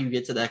how you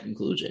get to that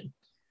conclusion.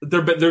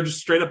 They're just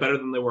straight up better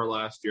than they were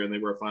last year, and they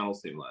were a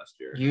finals team last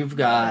year. You've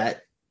got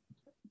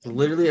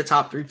literally a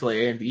top 3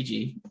 player in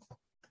BG.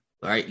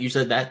 All right, you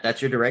said that.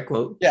 That's your direct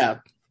quote. Yeah.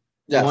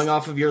 Yes. Going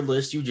off of your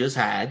list you just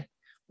had,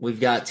 we've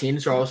got Tina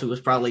Charles, who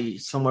was probably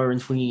somewhere in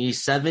between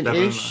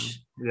 7-ish.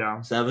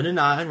 7 and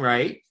 9,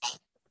 right?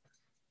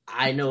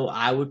 I know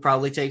I would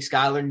probably take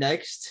Skylar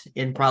next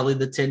in probably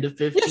the 10 to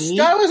 15.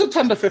 Yeah, Skylar's a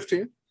 10 to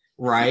 15.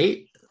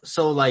 Right?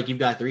 So, like, you've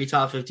got 3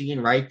 top 15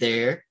 right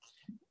there.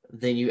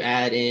 Then you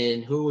add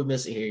in, who are we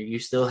missing here? You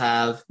still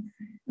have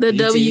the DT.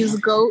 W's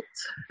GOAT.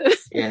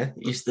 Yeah,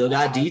 you still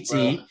got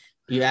DT. Bro.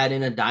 You add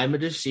in a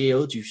Diamond of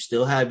Shield. You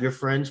still have your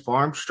friends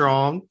Farm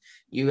Strong.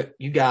 You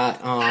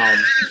got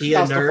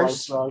Kia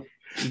Nurse.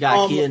 You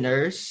got Kia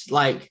Nurse.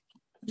 Like,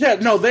 yeah,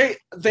 no, they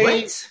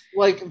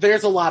like.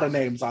 There's a lot of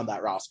names on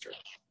that roster.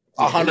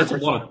 100%. That's a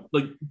lot.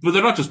 Like, but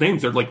they're not just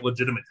names; they're like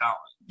legitimate talent.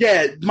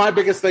 Yeah, my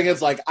biggest thing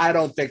is like I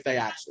don't think they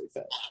actually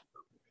fit.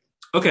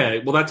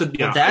 Okay, well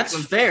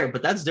that's fair,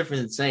 but that's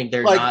different than saying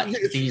they're like,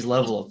 not these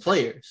level of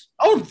players.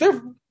 Oh,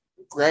 they're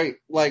great.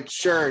 Like,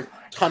 sure,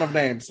 ton of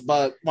names,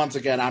 but once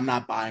again, I'm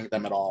not buying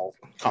them at all.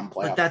 Come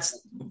playoff. But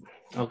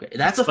Okay,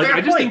 that's a fair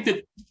I just point.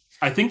 think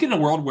I think in a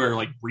world where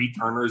like Bree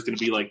Turner is going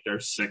to be like their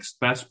sixth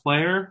best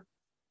player,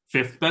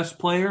 fifth best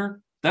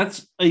player,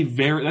 that's a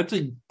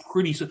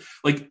pretty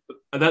like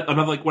that.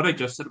 Another like what I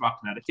just said about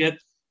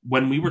Connecticut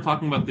when we were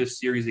talking about this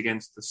series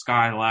against the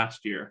Sky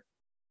last year.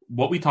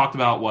 What we talked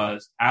about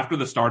was after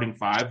the starting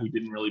five, we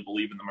didn't really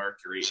believe in the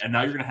Mercury, and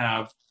now you're going to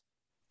have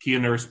Kia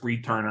Nurse,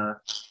 Bree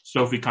Turner,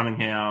 Sophie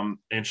Cunningham,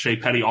 and Shea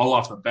Petty all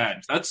off the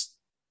bench. That's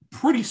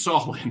pretty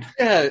solid.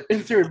 Yeah,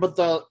 in theory, but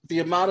the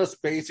amount of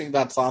spacing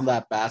that's on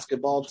that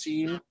basketball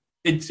team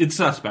It's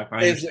suspect.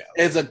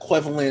 is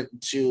equivalent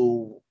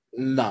to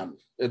none.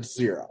 It's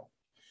zero.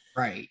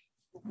 Right.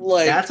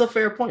 Like That's a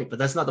fair point, but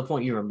that's not the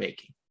point you were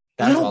making.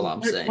 That's all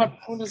I'm saying. My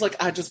point is like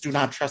I just do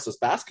not trust this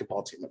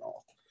basketball team at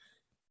all.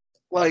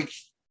 Like,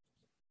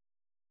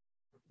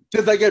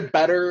 did they get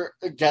better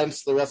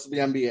against the rest of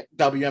the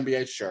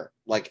WNBA? Sure.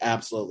 Like,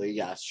 absolutely,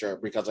 yes, sure,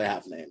 because they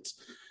have names.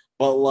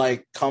 But,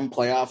 like, come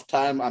playoff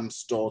time, I'm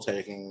still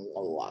taking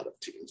a lot of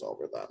teams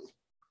over them.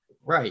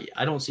 Right.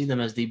 I don't see them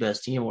as the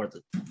best team or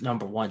the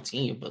number one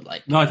team, but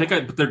like No, I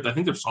think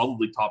they're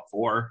solidly top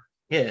four.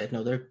 Yeah,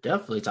 no, they're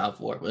definitely top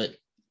four. But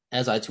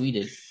as I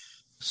tweeted,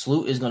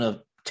 Sloot is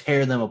gonna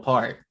tear them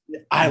apart.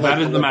 That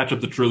is the matchup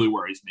that truly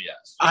worries me.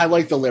 Yes, I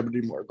like the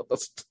Liberty more than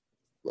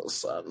the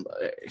Sun, but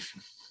hey.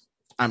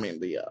 I mean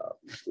the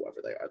whoever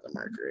they are, the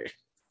Mercury.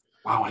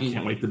 Wow, I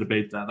can't wait to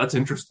debate that. That's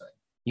interesting.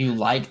 You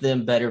like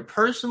them better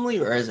personally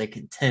or as a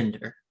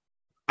contender?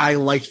 I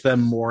like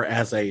them more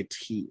as a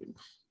team.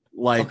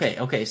 Like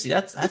okay. See,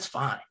 that's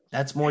fine.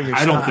 That's more your.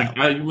 I style. don't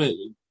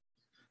think.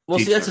 Well,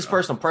 see, that's his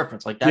personal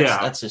preference. Like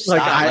that's his style.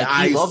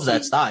 Like, he loves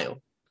that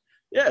style.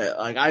 Yeah,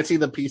 like I see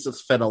the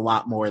pieces fit a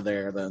lot more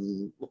there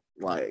than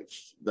like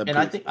the. And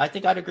I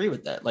think I'd agree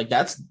with that. Like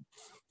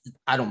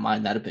I don't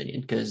mind that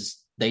opinion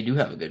because they do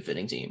have a good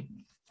fitting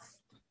team.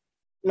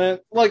 Man,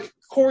 like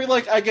Corey,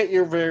 like I get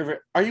you're very, very.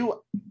 Are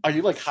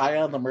you like high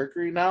on the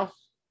Mercury now?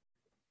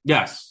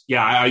 Yes,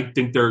 yeah, I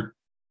think they're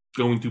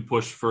going to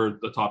push for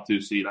the top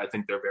 2 seed. I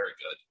think they're very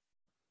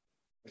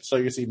good. So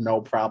you see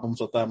no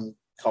problems with them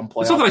come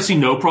playoff? It's not that I see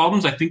no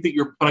problems. I think that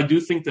but I do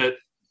think that.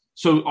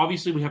 So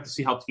obviously we have to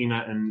see how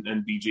Tina and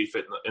BG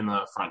fit in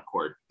the front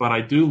court. But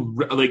I do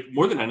like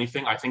more than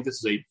anything. I think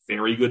this is a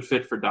very good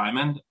fit for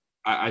Diamond.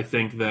 I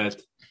think that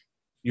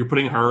you're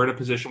putting her in a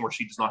position where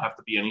she does not have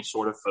to be any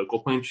sort of focal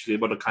point. She's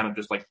able to kind of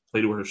just like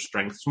play to her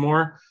strengths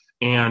more.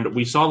 And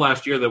we saw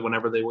last year that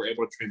whenever they were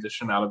able to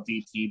transition out of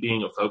DT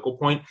being a focal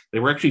point, they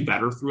were actually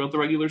better throughout the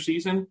regular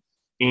season.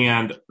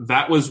 And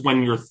that was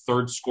when your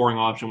third scoring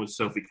option was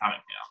Sophie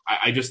Cunningham.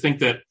 I just think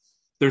that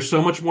there's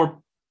so much more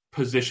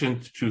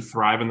positioned to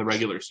thrive in the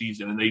regular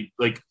season. And they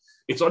like,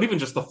 it's not even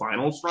just the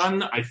finals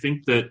run. I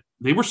think that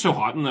they were so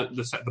hot in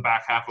the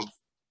back half of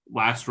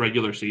last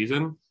regular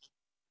season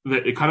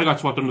that it kind of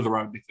got swept under the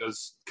rug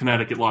because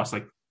Connecticut lost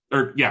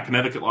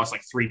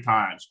 3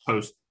 times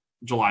post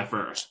July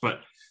 1st.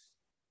 But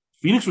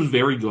Phoenix was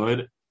very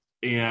good,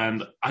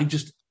 and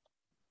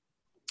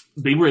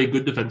they were a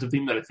good defensive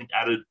team that I think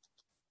added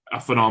a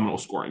phenomenal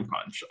scoring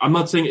punch. I'm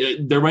not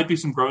saying there might be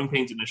some growing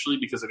pains initially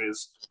because it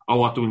is a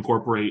lot to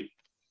incorporate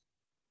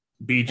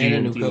BG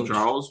and Tina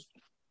Charles.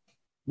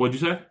 What'd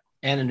you say?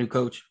 And a new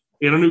coach.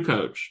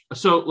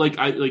 So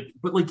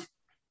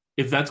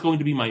if that's going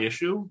to be my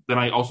issue, then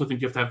I also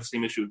think you have to have the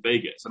same issue with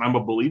Vegas. And I'm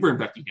a believer in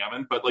Becky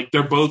Hammond, but like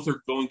they're both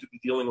are going to be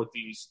dealing with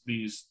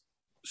these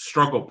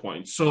struggle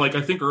points. So like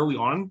I think early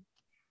on,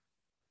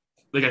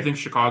 like I think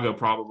Chicago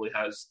probably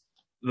has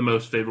the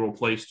most favorable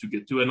place to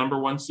get to a number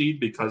 1 seed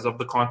because of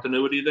the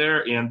continuity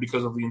there and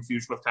because of the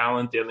infusion of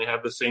talent, and they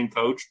have the same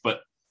coach. But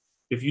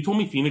if you told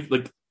me Phoenix,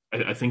 like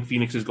I think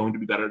Phoenix is going to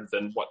be better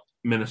than what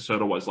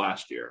Minnesota was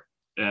last year,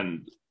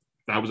 and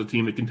that was a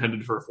team that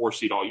contended for a 4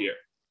 seed all year.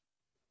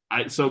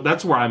 So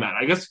that's where I'm at.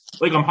 I guess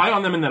like I'm high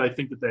on them in that I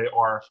think that they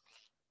are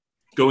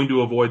going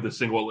to avoid the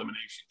single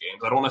elimination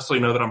games. I don't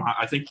necessarily know that I'm high.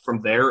 I think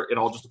from there it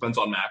all just depends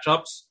on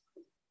matchups.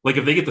 Like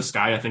if they get the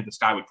Sky, I think the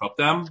Sky would cook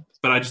them.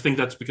 But I just think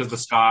that's because the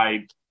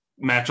Sky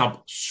match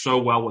up so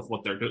well with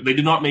what they're doing. They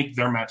did not make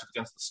their matchup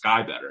against the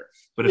Sky better.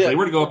 But if they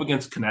were to go up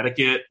against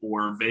Connecticut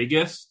or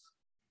Vegas,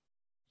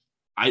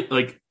 I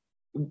like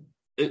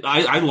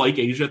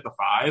Asia at the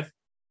 5.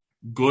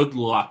 Good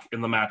luck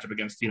in the matchup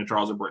against Tina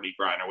Charles and Brittany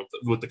Griner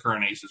with the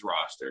current Aces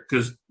roster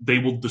because they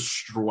will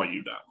destroy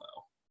you down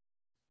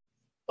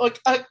low. Like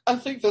I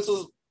think,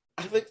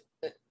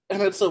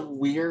 and it's a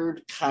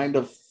weird kind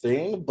of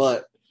thing,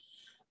 but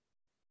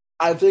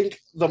I think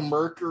the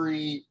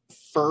Mercury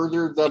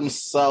furthered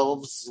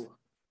themselves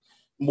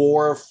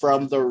more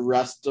from the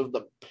rest of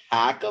the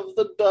pack of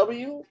the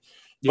W.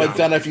 Yeah. But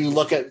then if you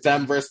look at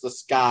them versus the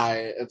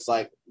Sky, it's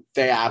like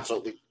they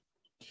absolutely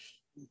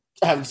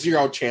have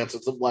zero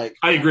chances of like.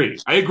 I agree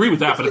with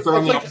that. But if they're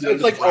on the opposite,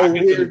 it's like a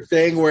weird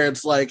thing where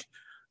it's like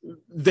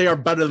they are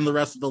better than the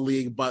rest of the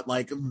league, but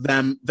like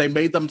they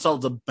made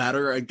themselves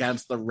better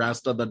against the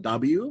rest of the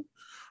W.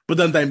 But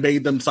then they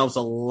made themselves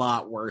a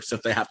lot worse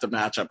if they have to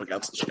match up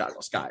against the Chicago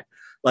Sky.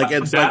 Like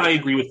it's that I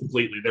agree with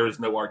completely. There is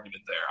no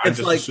argument there.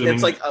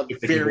 It's like a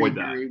very,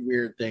 very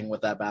weird thing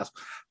with that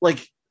basketball.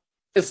 Like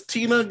is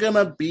Tina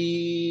gonna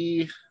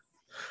be?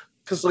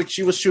 Because like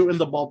she was shooting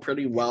the ball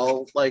pretty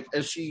well. Like,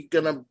 is she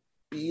gonna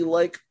be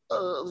like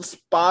a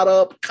spot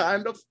up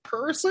kind of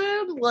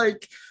person?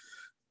 Like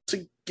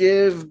to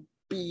give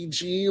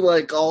BG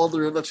like all the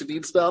room that she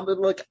needs down there?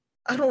 Like,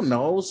 I don't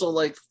know. So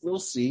like we'll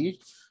see.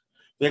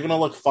 They're gonna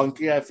look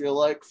funky, I feel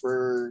like,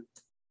 for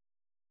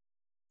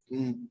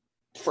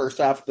first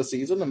half of the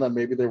season, and then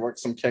maybe they work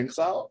some kinks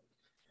out.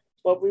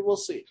 But we will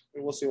see.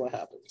 We will see what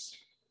happens.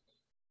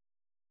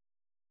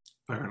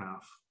 Fair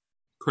enough.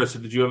 Chris,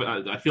 did you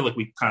have? I feel like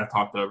we kind of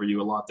talked over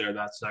you a lot there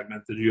that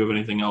segment. Did you have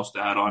anything else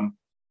to add on?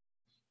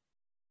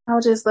 I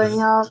was just letting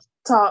y'all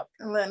talk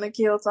and letting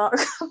Nikhil talk.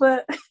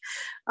 But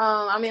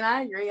I mean,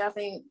 I agree. I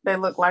think they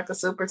look like a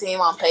super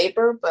team on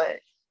paper,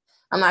 but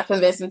I'm not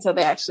convinced until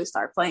they actually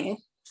start playing.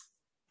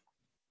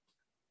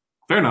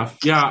 Fair enough.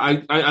 Yeah, I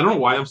don't know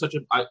why I'm such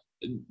a.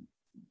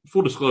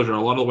 Full disclosure, a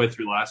lot of the way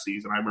through last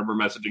season, I remember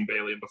messaging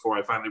Bailey, and before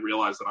I finally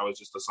realized that I was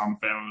just a Sun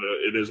fan, and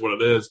it is what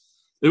it is.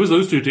 It was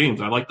those two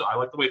teams. I like the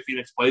way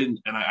Phoenix played,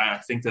 and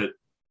I think that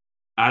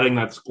adding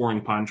that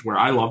scoring punch, where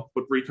I loved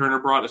what Bree Turner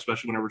brought,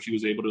 especially whenever she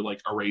was able to like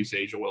erase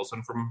Asia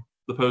Wilson from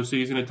the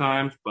postseason at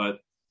times, but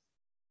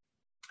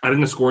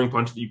adding a scoring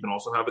punch that you can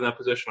also have in that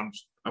position,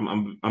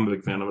 I'm a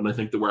big fan of it. And I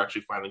think that we're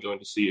actually finally going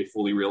to see a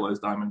fully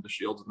realized Diamond to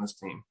Shields in this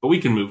team. But we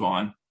can move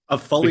on. A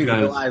fully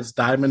realized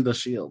Diamond to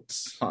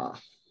Shields. Huh.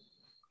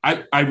 I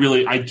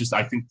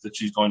think that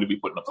she's going to be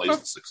put in a place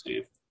to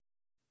succeed.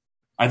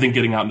 I think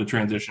getting out into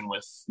transition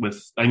with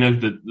I know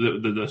that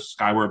the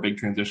Sky were a big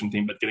transition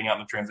team, but getting out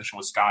into transition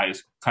with Sky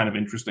is kind of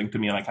interesting to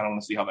me, and I kind of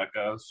want to see how that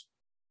goes.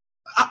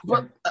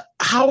 But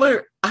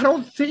I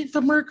don't think the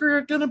Mercury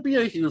are going to be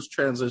a huge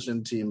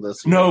transition team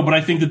this year. No, but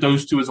I think that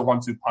those two as a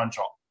 1-2 punch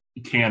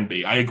can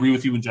be. I agree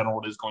with you in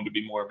general. It is going to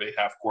be more of a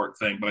half court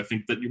thing, but I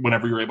think that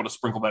whenever you're able to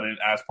sprinkle that in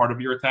as part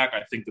of your attack,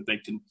 I think that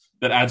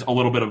that adds a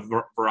little bit of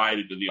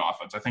variety to the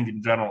offense. I think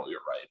in general you're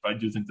right, but I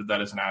do think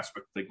that is an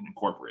aspect they can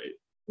incorporate.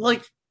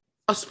 Like,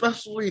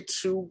 especially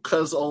too,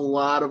 because a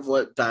lot of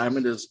what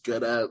Diamond is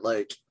good at,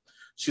 like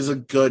she's a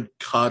good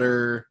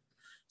cutter,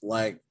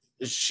 like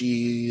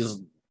she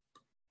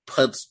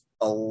puts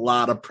a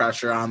lot of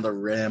pressure on the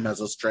rim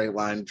as a straight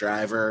line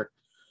driver.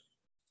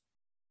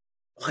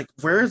 Like,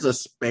 where is the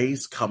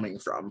space coming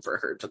from for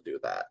her to do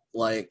that?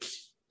 Like,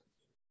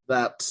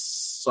 that's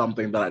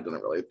something that I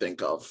didn't really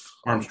think of.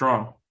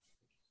 Armstrong.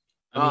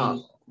 I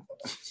mean,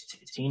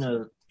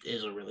 Tina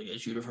is a really good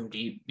shooter from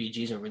deep.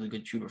 BG's a really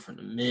good shooter from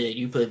the mid.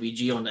 You put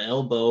BG on the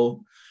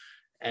elbow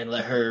and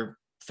let her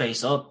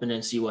face up and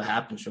then see what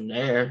happens from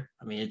there.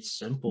 I mean, it's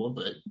simple,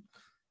 but...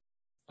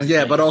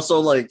 Yeah, but also,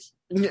 like,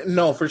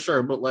 no, for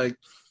sure. But, like,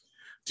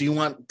 do you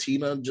want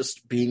Tina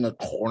just being a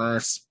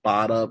corner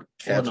spot up?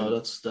 Well, no,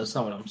 that's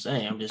not what I'm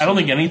saying. I don't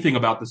think anything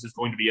about this is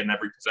going to be an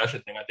every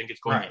possession thing. I think it's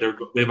going. Right.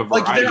 They have a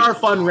variety. Like, there are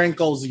fun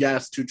wrinkles,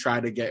 yes, to try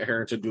to get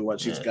her to do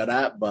what she's good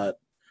at, but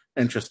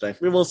interesting.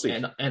 We will see.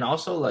 And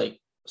also, like,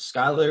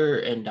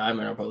 Skylar and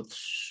Diamond are both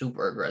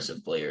super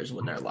aggressive players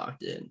when they're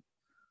locked in.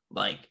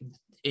 Like,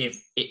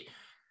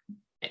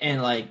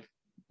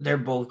 they're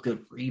both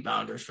good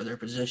rebounders for their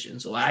position.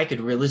 So I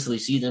could realistically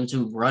see them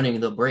two running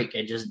the break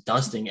and just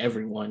dusting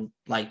everyone.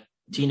 Like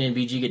Tina and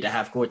BG get to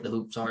half court,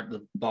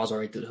 the balls are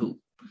right through the hoop.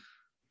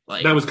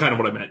 Like, that was kind of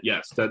what I meant.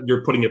 Yes, that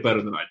you're putting it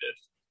better than I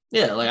did.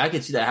 Yeah, like I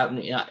could see that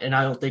happening, and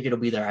I don't think it'll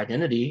be their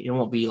identity. It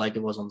won't be like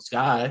it was on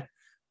Sky,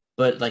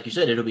 but like you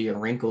said, it'll be a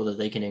wrinkle that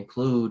they can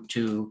include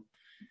to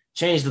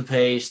change the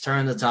pace,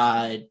 turn the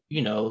tide.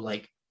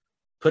 Like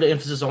put an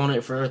emphasis on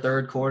it for a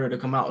third quarter to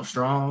come out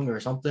strong or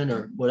something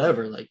or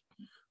whatever. Like.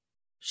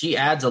 She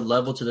adds a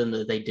level to them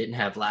that they didn't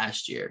have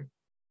last year.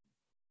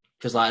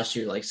 Because last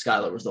year, like,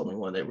 Skylar was the only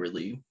one that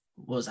really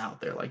was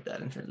out there like that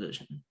in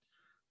transition.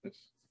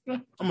 Yeah,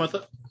 I'm with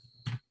it.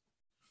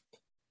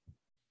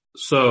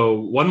 So,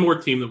 one more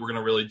team that we're going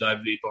to really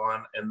dive deep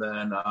on, and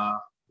then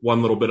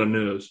one little bit of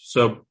news.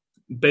 So,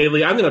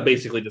 Bailey, I'm going to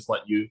basically just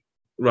let you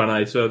run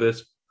ISO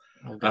this.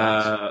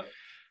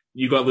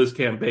 You got Liz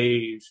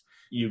Cambage.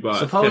 You got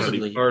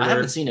supposedly. I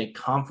haven't seen a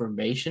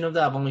confirmation of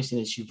that. I've only seen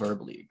that she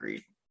verbally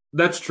agreed.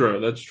 That's true.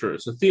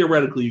 So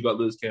theoretically, you got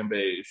Liz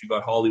Cambage, you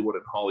got Hollywood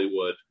and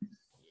Hollywood,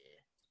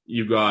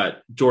 you got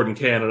Jordan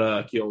Canada,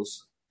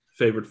 Akil's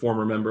favorite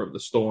former member of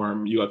the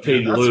Storm. You got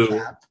Katie Lou,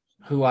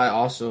 who I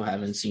also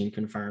haven't seen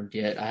confirmed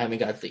yet. I haven't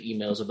got the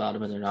emails about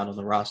him, and they're not on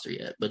the roster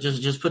yet. But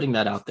just putting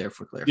that out there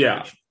for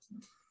clarification. Yeah,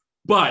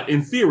 but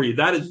in theory,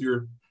 that is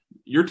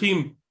your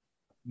team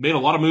made a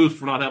lot of moves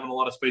for not having a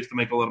lot of space to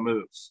make a lot of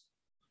moves.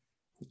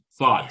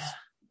 Thoughts?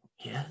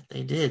 Yeah,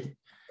 they did.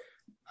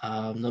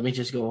 Let me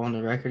just go on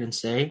the record and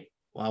say,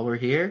 while we're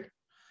here,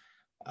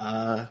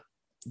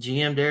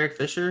 GM Derek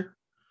Fisher,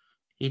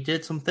 he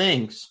did some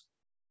things.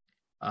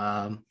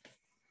 I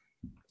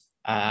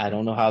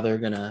don't know how they're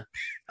gonna.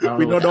 We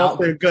don't know if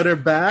they're good or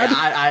bad.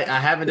 I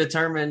haven't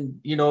determined,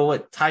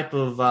 what type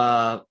of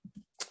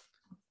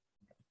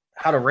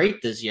how to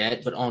rate this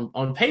yet. But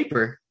on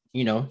paper,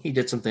 he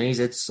did some things.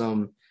 It's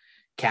some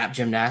cap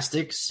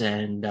gymnastics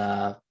and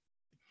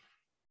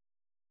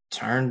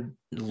turned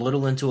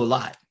little into a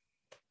lot.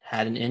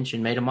 had an inch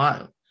and made a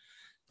mile.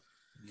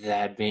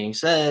 That being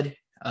said,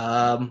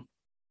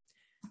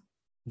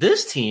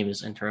 this team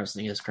is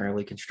interesting as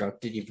currently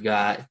constructed. You've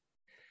got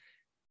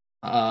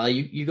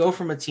you go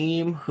from a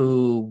team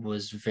who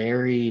was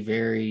very,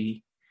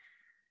 very,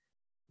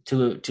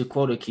 to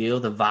quote Akil,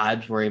 the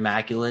vibes were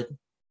immaculate,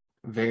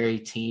 very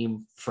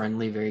team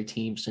friendly, very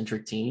team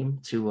centric team,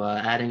 to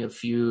adding a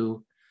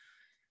few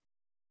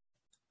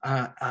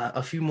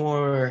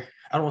more,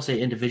 I don't want to say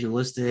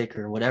individualistic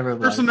or whatever,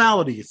 but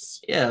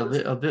personalities.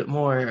 a bit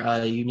more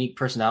unique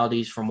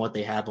personalities from what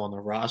they have on the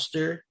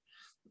roster.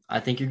 I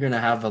think you're going to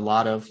have a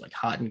lot of like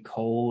hot and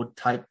cold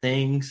type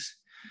things.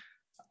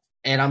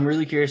 And I'm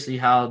really curious to see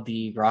how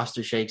the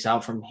roster shakes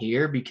out from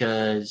here,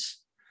 because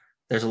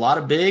there's a lot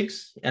of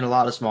bigs and a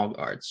lot of small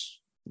guards,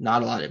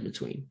 not a lot in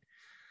between.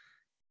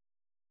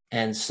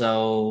 And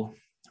so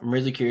I'm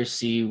really curious to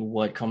see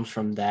what comes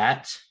from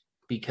that,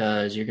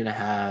 because you're going to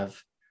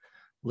have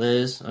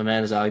Liz,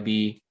 Amanda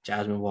Zalibi,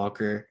 Jasmine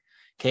Walker,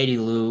 Katie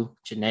Lou,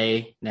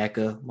 Janae,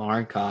 NECA,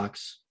 Lauren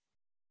Cox,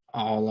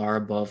 all are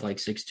above like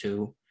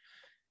 6'2".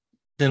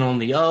 Then on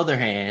the other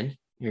hand,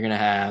 you're going to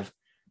have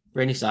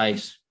Brittany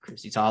Sykes,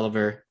 Christy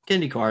Tolliver,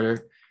 Kennedy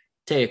Carter,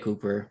 Taya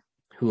Cooper,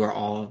 who are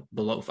all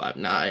below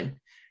 5'9". And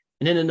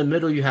then in the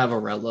middle, you have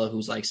Arella,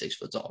 who's like 6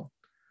 foot tall.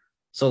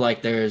 So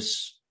like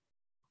there's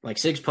like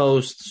 6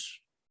 posts,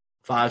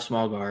 5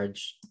 small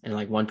guards, and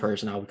like 1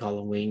 person I would call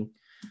a wing.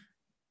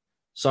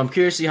 So I'm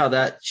curious to see how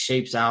that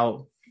shapes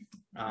out,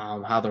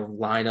 how the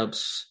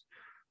lineups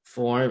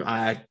form.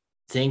 I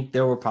think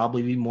there will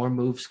probably be more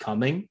moves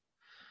coming.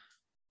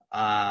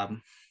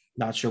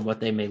 Not sure what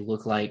they may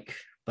look like,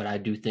 but I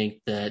do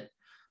think that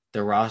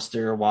the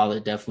roster, while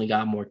it definitely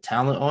got more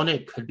talent on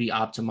it, could be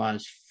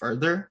optimized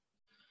further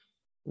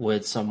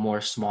with some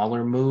more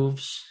smaller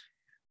moves.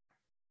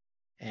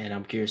 And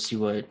I'm curious to see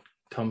what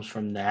comes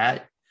from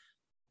that.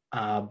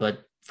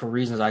 But for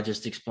reasons I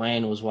just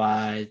explained was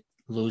why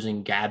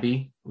losing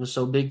Gabby was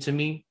so big to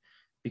me,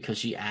 because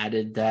she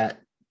added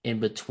that in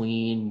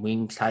between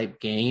wing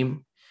type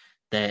game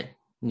that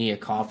Nia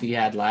Coffey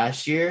had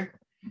last year.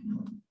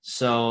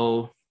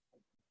 So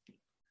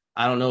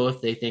I don't know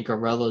if they think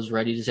Arella is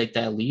ready to take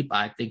that leap.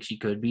 I think she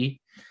could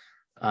be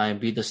and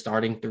be the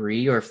starting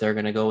 3, or if they're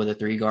going to go with a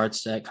 3-guard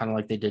set, kind of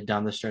like they did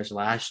down the stretch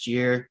last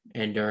year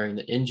and during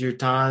the injured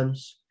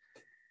times.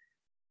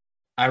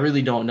 I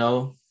really don't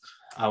know.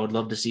 I would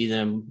love to see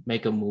them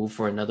make a move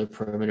for another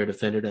perimeter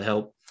defender to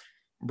help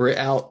Britt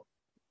out.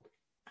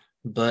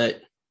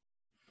 But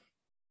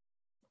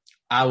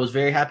I was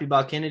very happy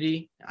about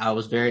Kennedy. I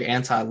was very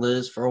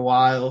anti-Liz for a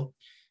while.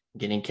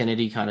 Getting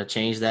Kennedy kind of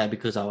changed that,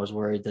 because I was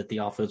worried that the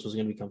offense was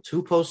going to become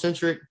too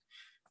post-centric.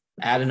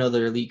 Add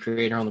another elite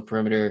creator on the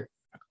perimeter.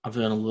 I'm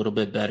feeling a little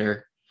bit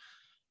better.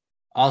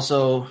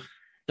 Also,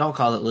 don't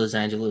call it Los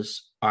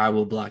Angeles, or I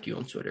will block you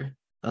on Twitter.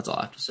 That's all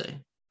I have to say.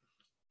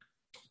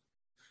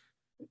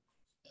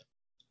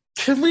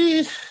 Can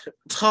we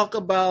talk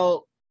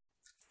about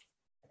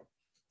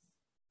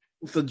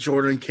the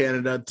Jordan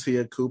Canada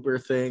Tia Cooper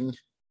thing?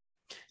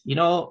 You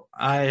know,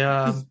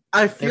 I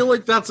feel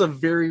like that's a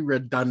very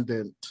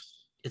redundant.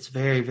 It's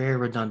very, very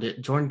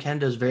redundant. Jordan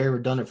Canada is very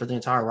redundant for the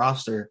entire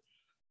roster.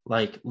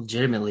 Like,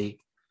 legitimately.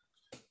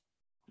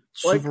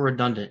 Super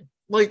redundant.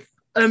 Like,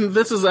 and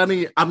this is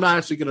I'm not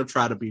actually going to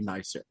try to be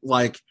nice here.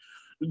 Like,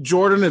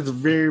 Jordan is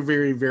very,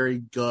 very, very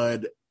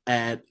good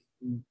at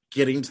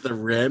getting to the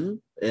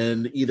rim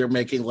and either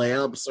making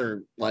layups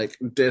or, like,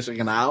 dishing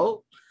it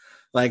out.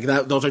 Like,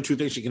 those are 2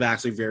 things she can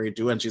actually very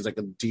do, and she's, like,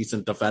 a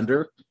decent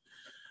defender.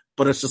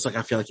 But it's just, like,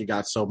 I feel like you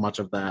got so much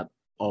of that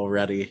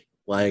already.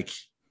 Like,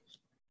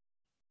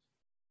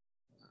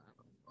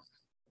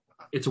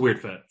 it's a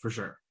weird fit, for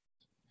sure.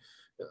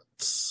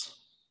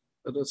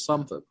 It is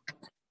something.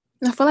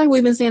 I feel like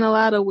we've been seeing a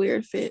lot of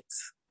weird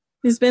fits.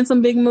 There's been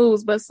some big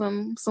moves, but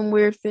some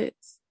weird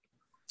fits.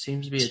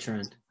 Seems to be a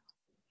trend.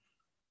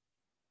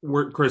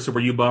 Chris,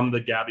 were you bummed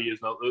that Gabby is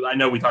not? I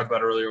know we talked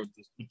about it earlier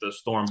with the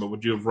Storm, but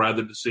would you have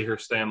rather to see her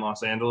stay in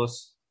Los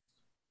Angeles?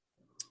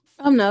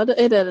 No,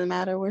 it doesn't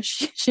matter where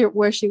she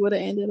would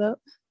have ended up.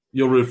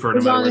 You'll root for her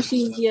as long as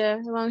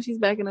she's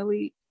back in the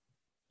league.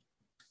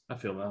 I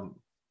feel that.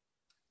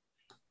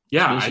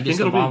 Yeah, I think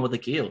it'll bond with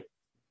Akil.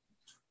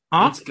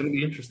 Huh? It's going to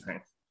be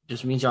interesting.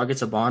 Just means y'all get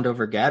to bond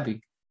over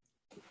Gabby.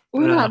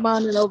 We're not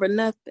bonding over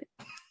nothing.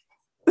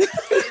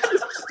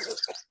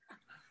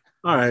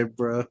 All right,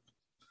 bro. I'm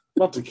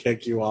about to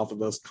kick you off of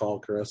this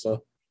call, Carissa.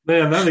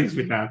 Man, that makes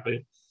me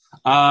happy.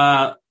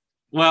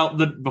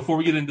 Before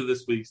we get into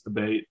this week's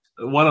debate,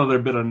 the other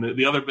bit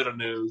of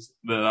news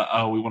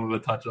that we wanted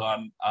to touch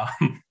on,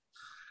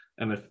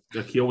 and if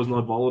Akil was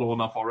not volatile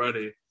enough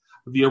already,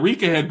 the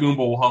Arika Hagumba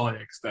Wale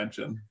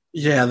extension.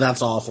 Yeah,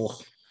 that's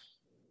awful.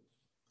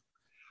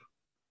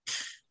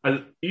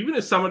 And even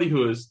as somebody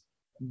who has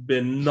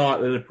been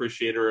not an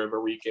appreciator of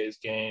Arike's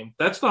game,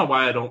 that's not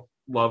why I don't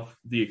love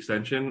the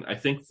extension. I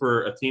think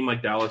for a team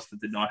like Dallas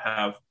that did not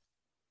have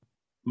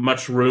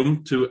much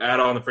room to add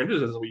on the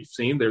fringes, as we've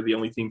seen, they're the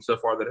only team so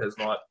far that has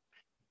not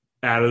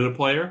added a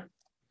player.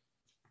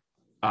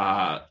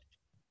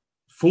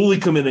 Fully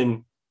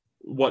committing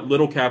what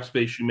little cap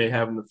space you may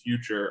have in the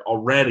future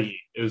already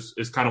is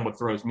kind of what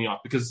throws me off,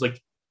 because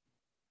like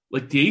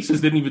the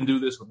Aces didn't even do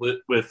this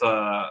with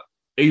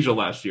Asia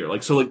last year.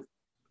 Like, so like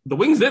the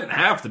Wings didn't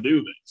have to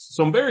do this.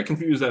 So I'm very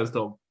confused as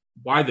to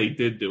why they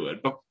did do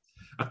it. But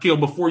Akil,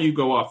 before you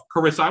go off,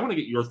 Carissa, I want to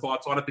get your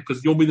thoughts on it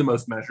because you'll be the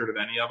most measured of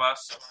any of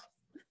us.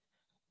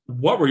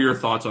 What were your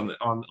thoughts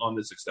on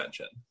this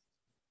extension?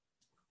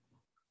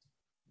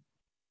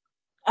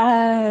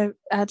 I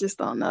just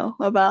don't know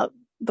about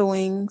the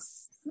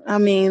Wings. I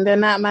mean, they're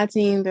not my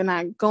team. They're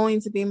not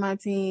going to be my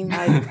team.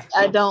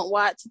 I don't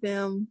watch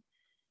them.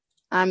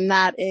 I'm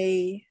not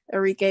a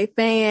Enrique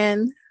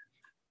fan.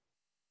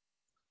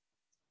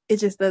 It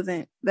just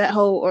doesn't, that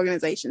whole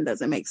organization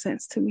doesn't make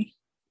sense to me.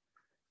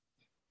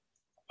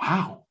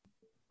 Wow.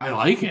 I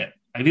like it.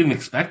 I didn't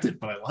expect it,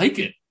 but I like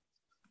it.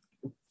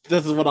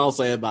 This is what I'll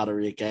say about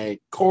Enrique.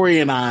 Corey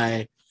and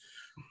I,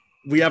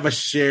 we have a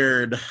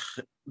shared,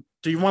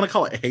 do you want to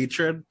call it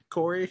hatred,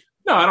 Corey?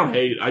 No, I don't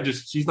hate it.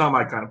 She's not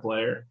my kind of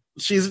player.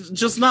 She's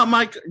just not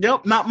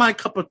my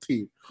cup of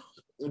tea.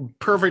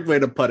 Perfect way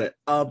to put it.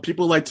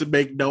 People like to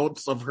make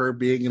notes of her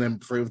being an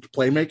improved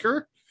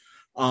playmaker.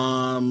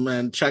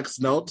 And checks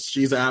notes.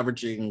 She's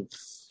averaging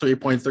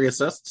 3.3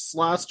 assists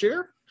last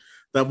year.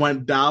 That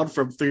went down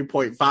from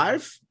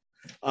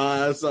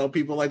 3.5. So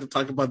people like to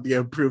talk about the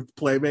improved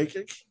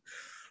playmaking.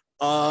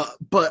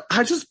 But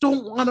I just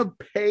don't want to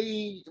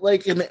pay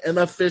like an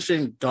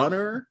inefficient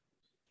gunner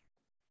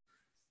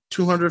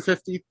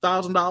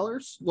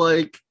 $250,000.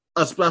 Like,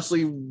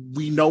 especially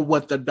we know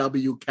what the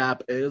W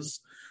cap is.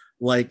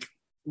 Like,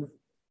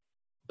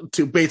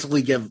 to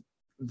basically give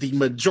the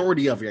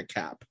majority of your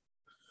cap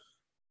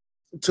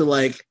to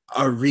like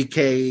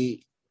Enrique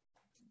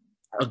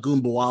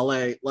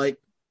Agunbowale. Like,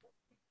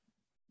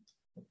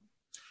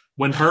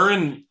 when her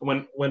and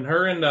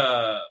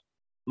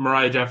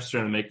Mariah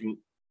Jefferson are making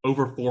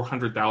over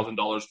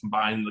 $400,000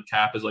 combined, the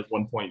cap is like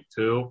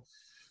 1.2.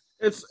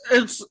 It's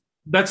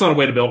that's not a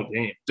way to build a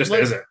game. Just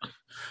like, isn't.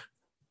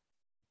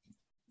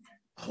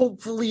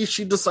 Hopefully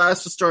she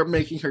decides to start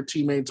making her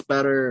teammates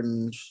better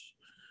and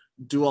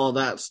do all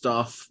that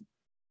stuff,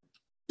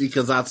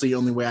 because that's the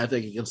only way I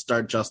think you can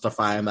start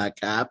justifying that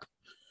cap.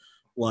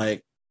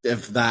 Like,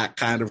 if that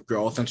kind of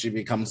growth and she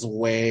becomes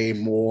way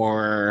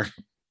more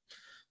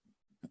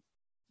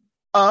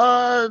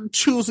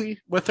choosy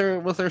with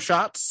her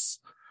shots,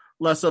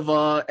 less of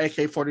a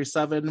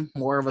AK-47,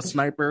 more of a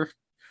sniper.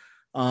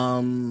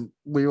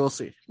 We will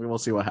see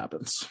what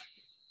happens.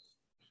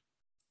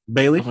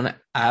 Bailey,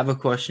 I have a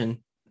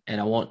question, and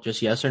I want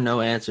just yes or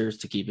no answers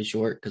to keep it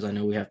short, because I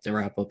know we have to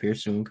wrap up here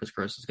soon because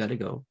Chris has got to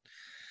go.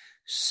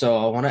 So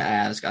I want to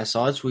ask, I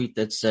saw a tweet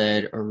that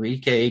said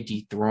Enrique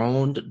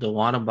dethroned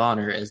DeWanna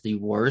Bonner as the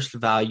worst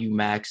value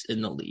max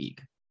in the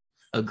league.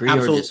 Agree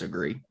or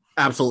disagree?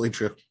 Absolutely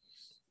true.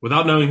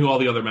 Without knowing who all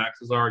the other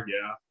maxes are,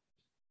 yeah.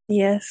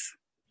 Yes.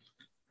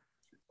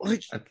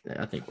 Like,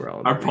 I think we're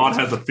all. Our pod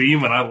has a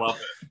theme, and I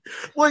love it.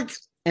 Like,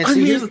 and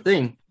see, here's the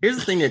thing. Here's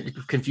the thing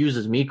that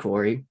confuses me,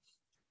 Corey.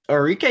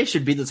 Enrique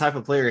should be the type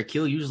of player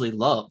Akil usually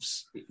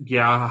loves.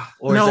 Yeah.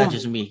 Or is that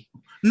just me?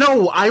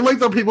 No, I like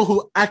the people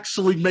who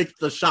actually make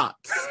the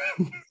shots.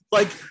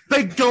 Like,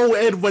 they go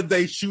in when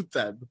they shoot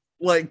them.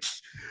 Like,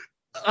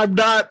 I'm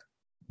not.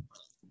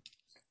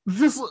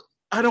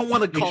 I don't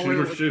want to call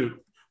it. Shoot.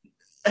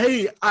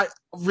 Hey,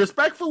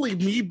 respectfully,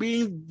 me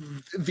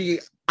being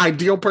the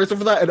ideal person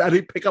for that in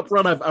any pickup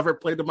run I've ever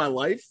played in my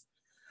life,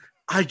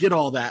 I get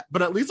all that.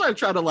 But at least I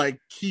try to, like,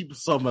 keep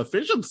some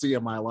efficiency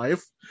in my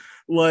life.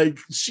 Like,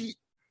 she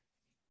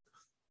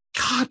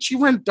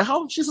went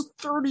down. She's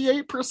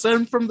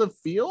 38% from the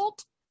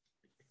field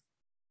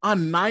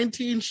on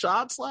 19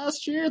 shots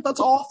last year. That's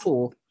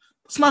awful.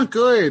 That's not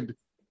good.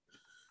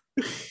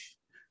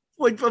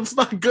 Like, that's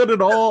not good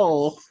at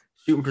all.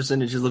 Shooting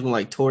percentage is looking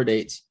like tour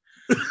dates.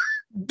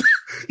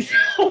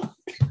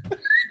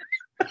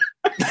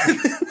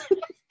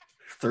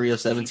 3 of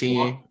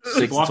 17,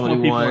 6 of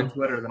 21.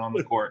 Better than on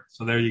the court.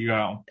 So there you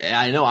go. Yeah,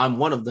 I know. I'm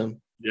one of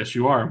them. Yes,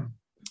 you are.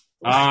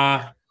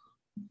 Well,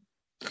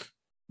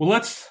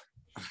 let's.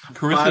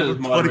 Carissa is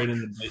moderating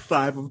the debate.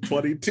 5 of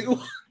 22.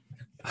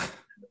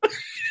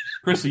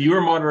 Carissa, you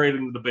are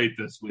moderating the debate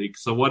this week.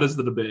 So what is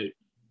the debate?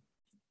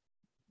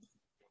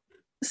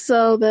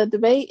 So the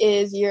debate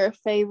is your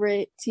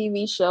favorite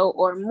TV show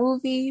or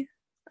movie.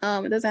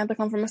 It doesn't have to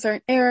come from a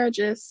certain era.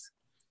 Just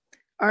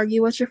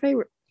argue what's your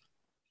favorite.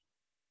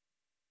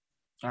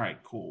 All right,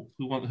 cool.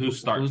 Who's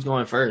starting? Who's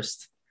going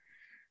first?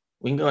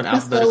 We can go in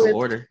alphabetical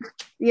order.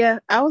 Yeah,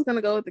 I was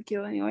gonna go with the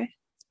Q anyway.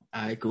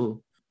 All right,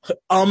 cool.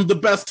 The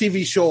best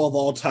TV show of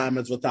all time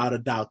is without a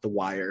doubt The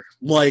Wire.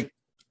 Like,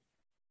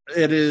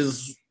 it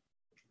is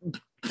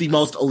the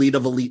most elite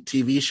of elite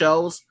TV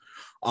shows.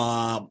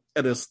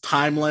 It is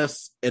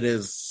timeless. It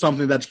is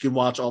something that you can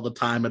watch all the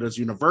time. It is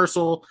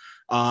universal.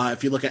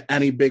 If you look at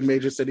any big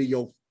major city,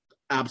 you'll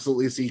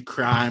absolutely see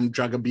crime,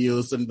 drug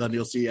abuse, and then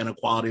you'll see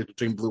inequalities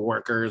between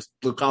blue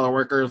collar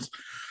workers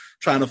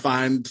trying to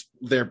find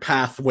their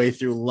pathway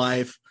through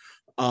life.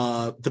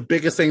 The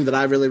biggest thing that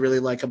I really, really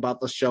like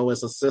about the show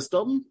is a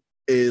system.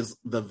 is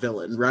the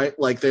villain, right?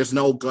 Like, there's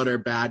no good or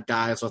bad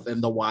guys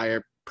within The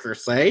Wire per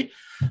se.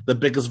 The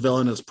biggest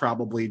villain is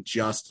probably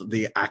just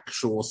the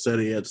actual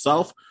city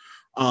itself.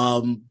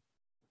 The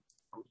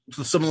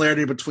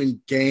similarity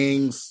between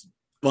gangs,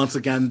 once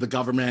again, the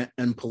government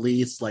and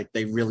police, like,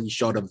 they really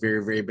showed a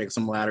very, very big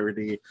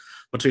similarity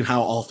between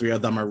how all three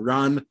of them are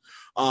run.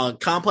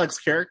 Complex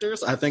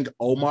characters, I think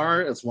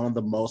Omar is one of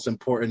the most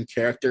important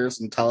characters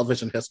in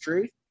television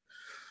history.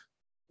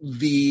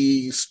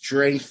 The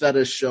strength that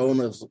is shown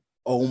of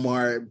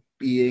Omar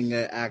being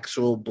an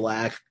actual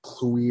Black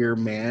queer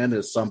man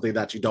is something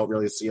that you don't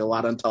really see a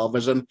lot on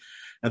television.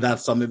 And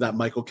that's something that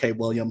Michael K.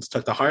 Williams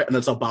took to heart. And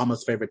it's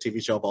Obama's favorite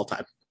TV show of all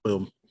time.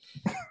 Boom.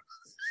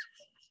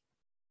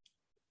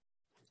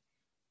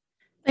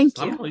 Thank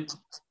you.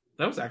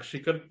 That was actually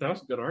good. That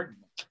was a good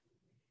argument.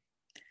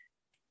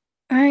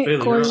 All right,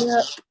 Bailey, Corey, you're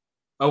up.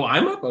 Oh,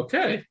 I'm up?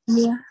 Okay.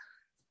 Yeah.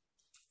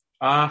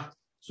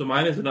 So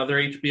mine is another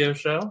HBO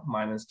show.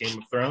 Mine is Game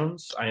of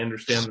Thrones. I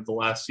understand that the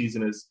last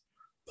season is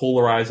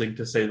polarizing,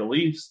 to say the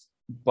least,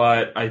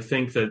 but I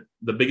think that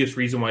the biggest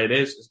reason why it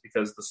is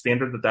because the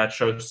standard that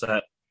show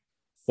set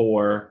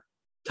for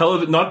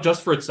television, not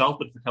just for itself,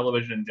 but for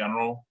television in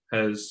general,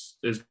 is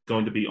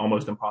going to be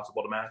almost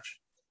impossible to match.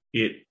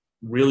 It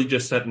really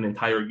just set an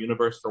entire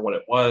universe for what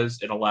it was.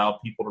 It allowed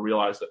people to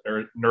realize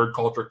that nerd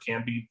culture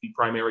can be the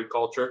primary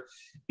culture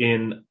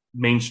in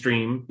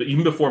mainstream, but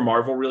even before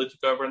Marvel really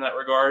took over in that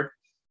regard.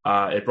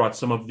 It brought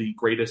some of the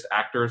greatest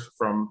actors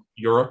from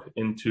Europe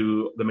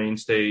into the main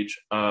stage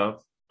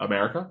of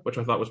America, which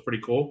I thought was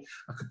pretty cool.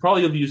 I could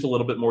probably have used a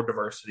little bit more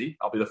diversity.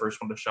 I'll be the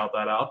first one to shout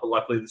that out. But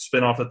luckily, the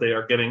spinoff that they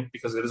are getting,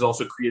 because it is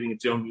also creating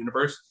its own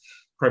universe,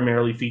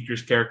 primarily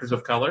features characters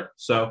of color.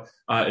 So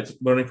it's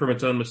learning from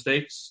its own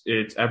mistakes.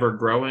 It's ever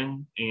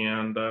growing.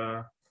 And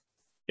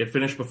it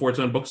finished before its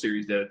own book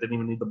series did. It didn't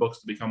even need the books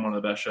to become one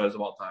of the best shows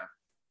of all time.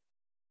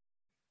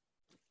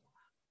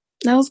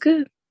 That was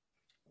good.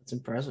 That's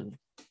impressive.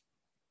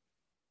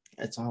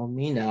 It's on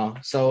me now.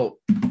 So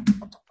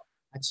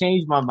I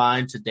changed my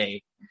mind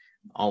today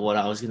on what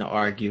I was going to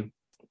argue.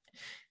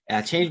 And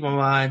I changed my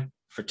mind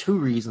for two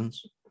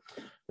reasons.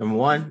 Number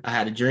one, I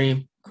had a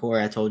dream.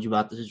 Corey, I told you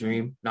about this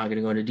dream. Not going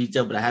to go into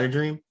detail, but I had a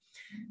dream.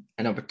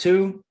 And number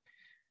two,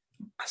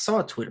 I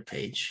saw a Twitter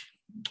page.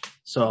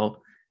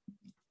 So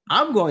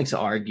I'm going to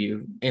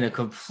argue in a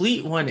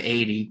complete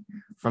 180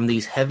 from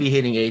these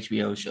heavy-hitting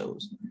HBO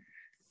shows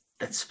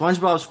that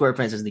SpongeBob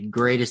SquarePants is the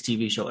greatest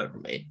TV show ever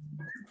made.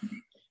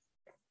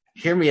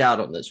 Hear me out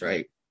on this,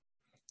 right?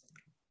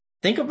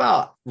 Think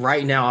about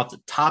right now off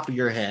the top of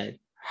your head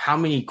how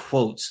many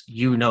quotes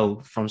you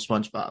know from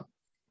SpongeBob.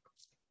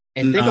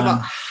 And think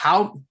about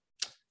how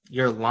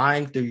you're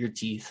lying through your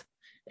teeth.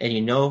 And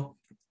you know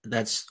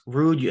that's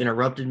rude. You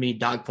interrupted me.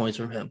 Dog points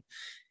from him.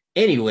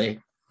 Anyway,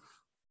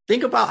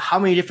 think about how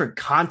many different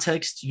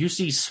contexts you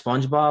see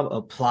SpongeBob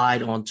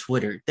applied on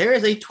Twitter. There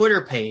is a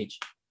Twitter page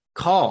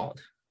called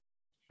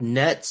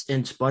Nets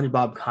in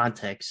SpongeBob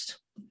Context.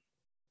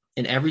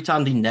 And every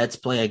time the Nets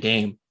play a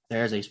game,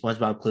 there's a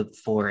SpongeBob clip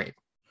for it.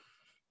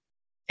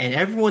 And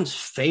everyone's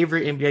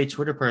favorite NBA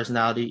Twitter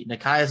personality,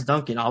 Nikias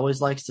Duncan, always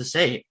likes to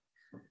say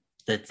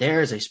that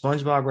there's a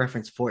SpongeBob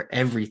reference for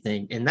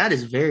everything. And that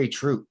is very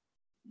true.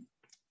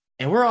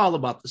 And we're all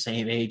about the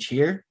same age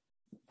here.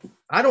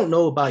 I don't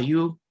know about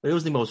you, but it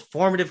was the most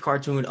formative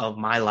cartoon of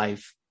my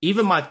life.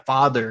 Even my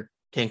father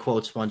can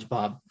quote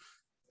SpongeBob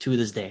to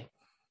this day.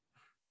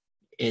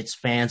 It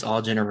spans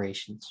all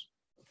generations.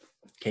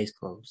 Case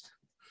closed.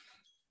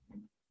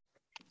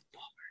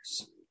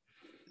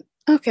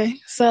 Okay,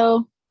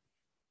 so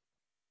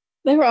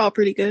they were all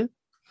pretty good.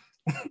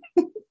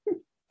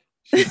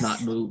 She's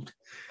not moved.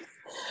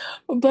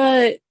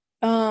 But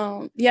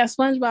yeah,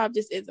 SpongeBob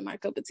just isn't my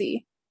cup of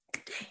tea.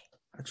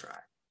 I tried.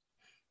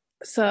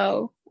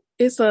 So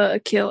it's a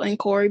kill in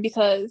Corey,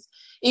 because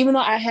even though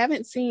I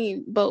haven't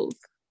seen both,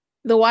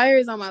 The Wire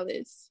is on my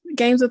list.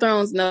 Games of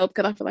Thrones, no,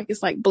 because I feel like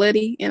it's like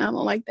bloody and I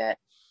don't like that.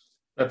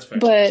 That's fair.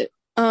 But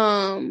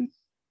I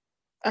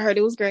heard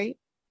it was great.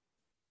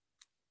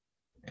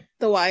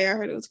 The Wire, I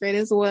heard it was great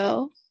as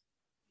well.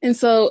 And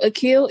so a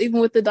kill,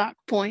 even with the dock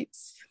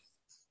points,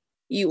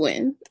 you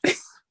win.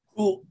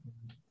 Well,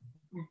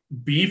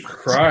 beef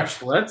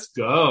crush. Let's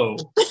go.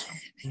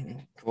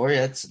 Corey,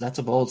 that's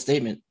a bold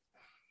statement.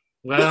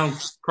 Well,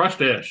 crush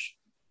dish.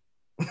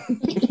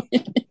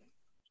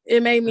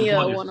 It made me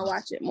want to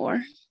watch it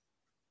more.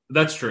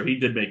 That's true. He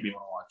did make me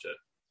want to watch it.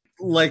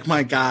 Like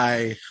my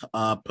guy,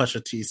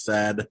 Pusha T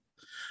said,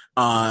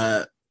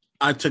 I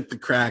took the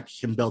crack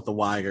and built the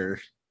wire.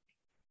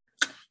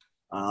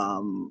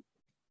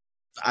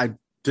 I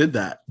did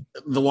that.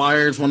 The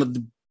Wire is one of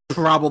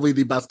probably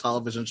the best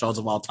television shows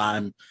of all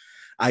time.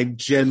 I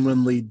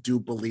genuinely do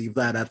believe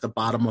that at the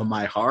bottom of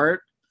my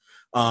heart.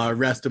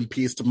 Rest in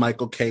peace to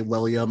Michael K.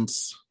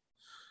 Williams.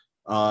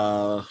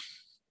 Go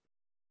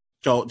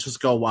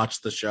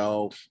watch the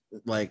show.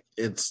 Like,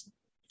 it's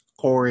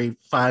Corey,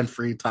 find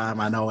free time.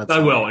 I know it's. I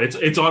will.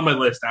 It's on my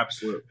list.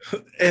 Absolutely.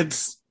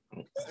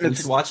 We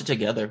should watch it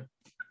together.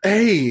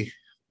 Hey,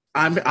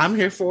 I'm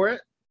here for it.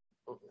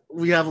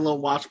 we have a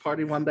little watch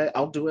party one day,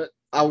 I'll do it.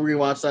 I'll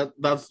rewatch that.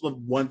 That's the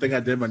one thing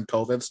I did when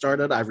COVID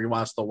started. I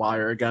rewatched The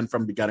Wire again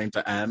from beginning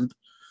to end.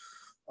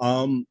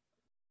 How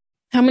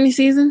many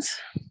seasons?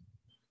 How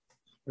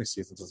many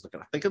seasons is it?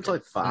 I think it's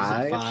like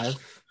 5.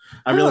 5.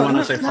 I really want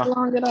to say 5. Not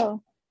long at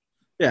all.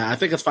 Yeah, I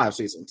think it's 5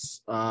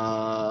 seasons.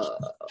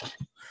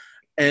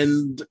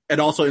 And it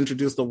also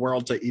introduced the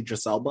world to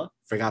Idris Elba.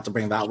 Forgot to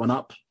bring that one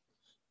up.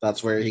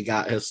 That's where he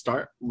got his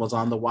start, was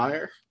on The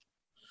Wire.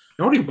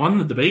 You already won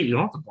the debate. You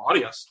don't have to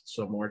body us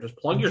some more. Just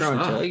plug your trying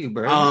stuff. to tell you,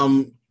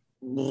 bro.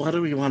 What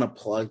do we want to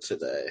plug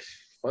today?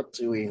 What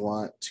do we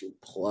want to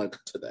plug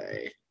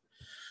today?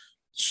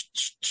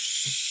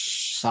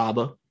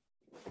 Saba.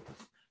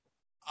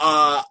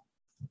 I'll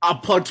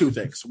plug 2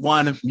 things.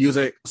 One,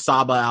 music,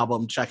 Saba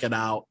album. Check it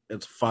out.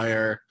 It's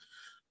fire.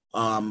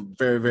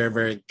 Very, very,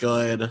 very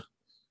good.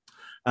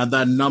 And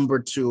then number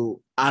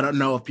 2, I don't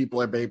know if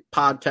people are big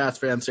podcast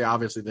fans here.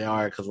 Obviously they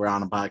are because we're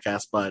on a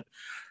podcast, but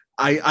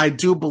I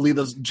do believe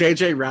this.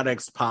 JJ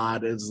Redick's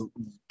pod is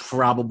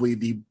probably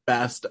the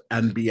best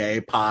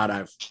NBA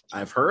pod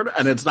I've heard.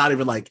 And it's not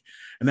even like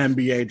an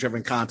NBA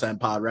driven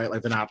content pod, right?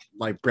 Like they're not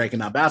like breaking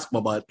down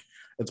basketball, but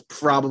it's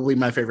probably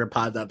my favorite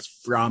pod that's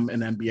from an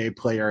NBA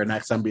player, an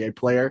ex-NBA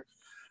player.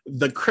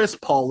 The Chris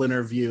Paul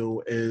interview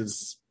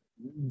is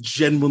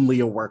genuinely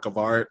a work of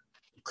art.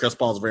 Chris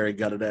Paul's very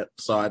good at it,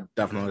 so I'd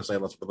definitely say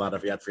let's put that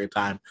if you had free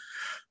time.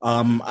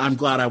 I'm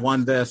glad I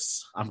won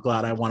this. I'm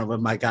glad I won it with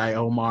my guy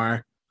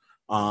Omar.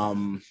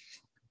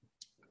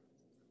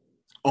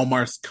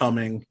 Omar's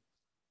coming.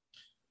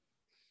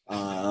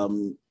 There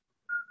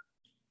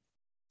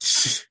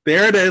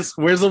it is.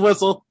 Where's the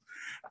whistle?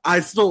 I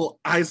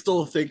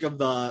still think of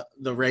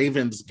the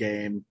Ravens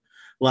game.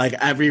 Like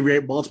every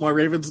Baltimore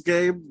Ravens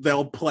game,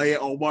 they'll play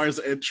Omar's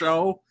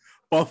intro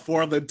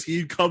before the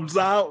team comes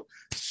out.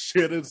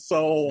 Shit is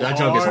so That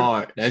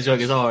hard. joke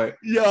is hard.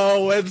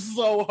 Yo, it's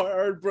so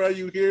hard, bro.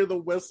 You hear the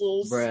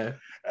whistles. Bruh.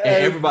 And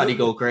everybody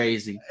go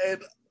crazy.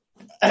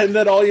 And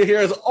then all you hear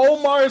is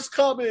Omar's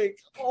coming.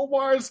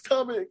 Omar's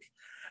coming.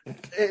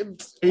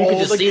 And you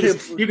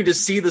can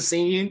just see the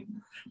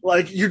scene.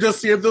 Like you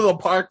just see him through the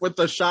park with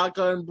the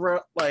shotgun,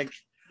 bro. Like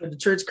with the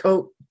church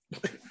coat.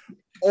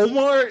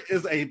 Omar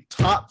is a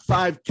top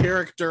 5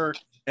 character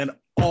in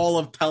all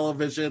of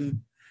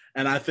television.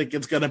 And I think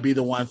it's going to be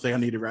the one thing I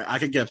need to write. I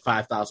could get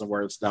 5,000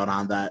 words down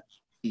on that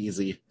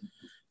easily.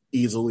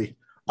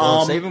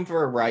 Well, save them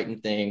for a writing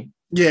thing.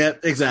 Yeah,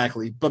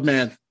 exactly. But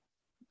man,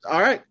 all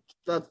right.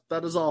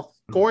 That is all.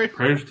 Corey?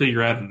 Prayers to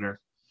your editor.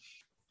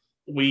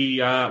 We,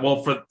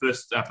 for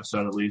this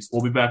episode at least,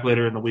 we'll be back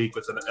later in the week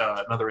with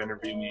another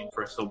interview me and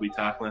Chris will be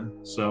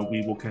tackling. So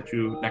we will catch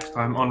you next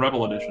time on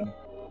Rebel Edition.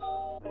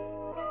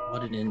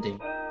 What an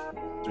ending.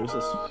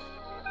 Deuces.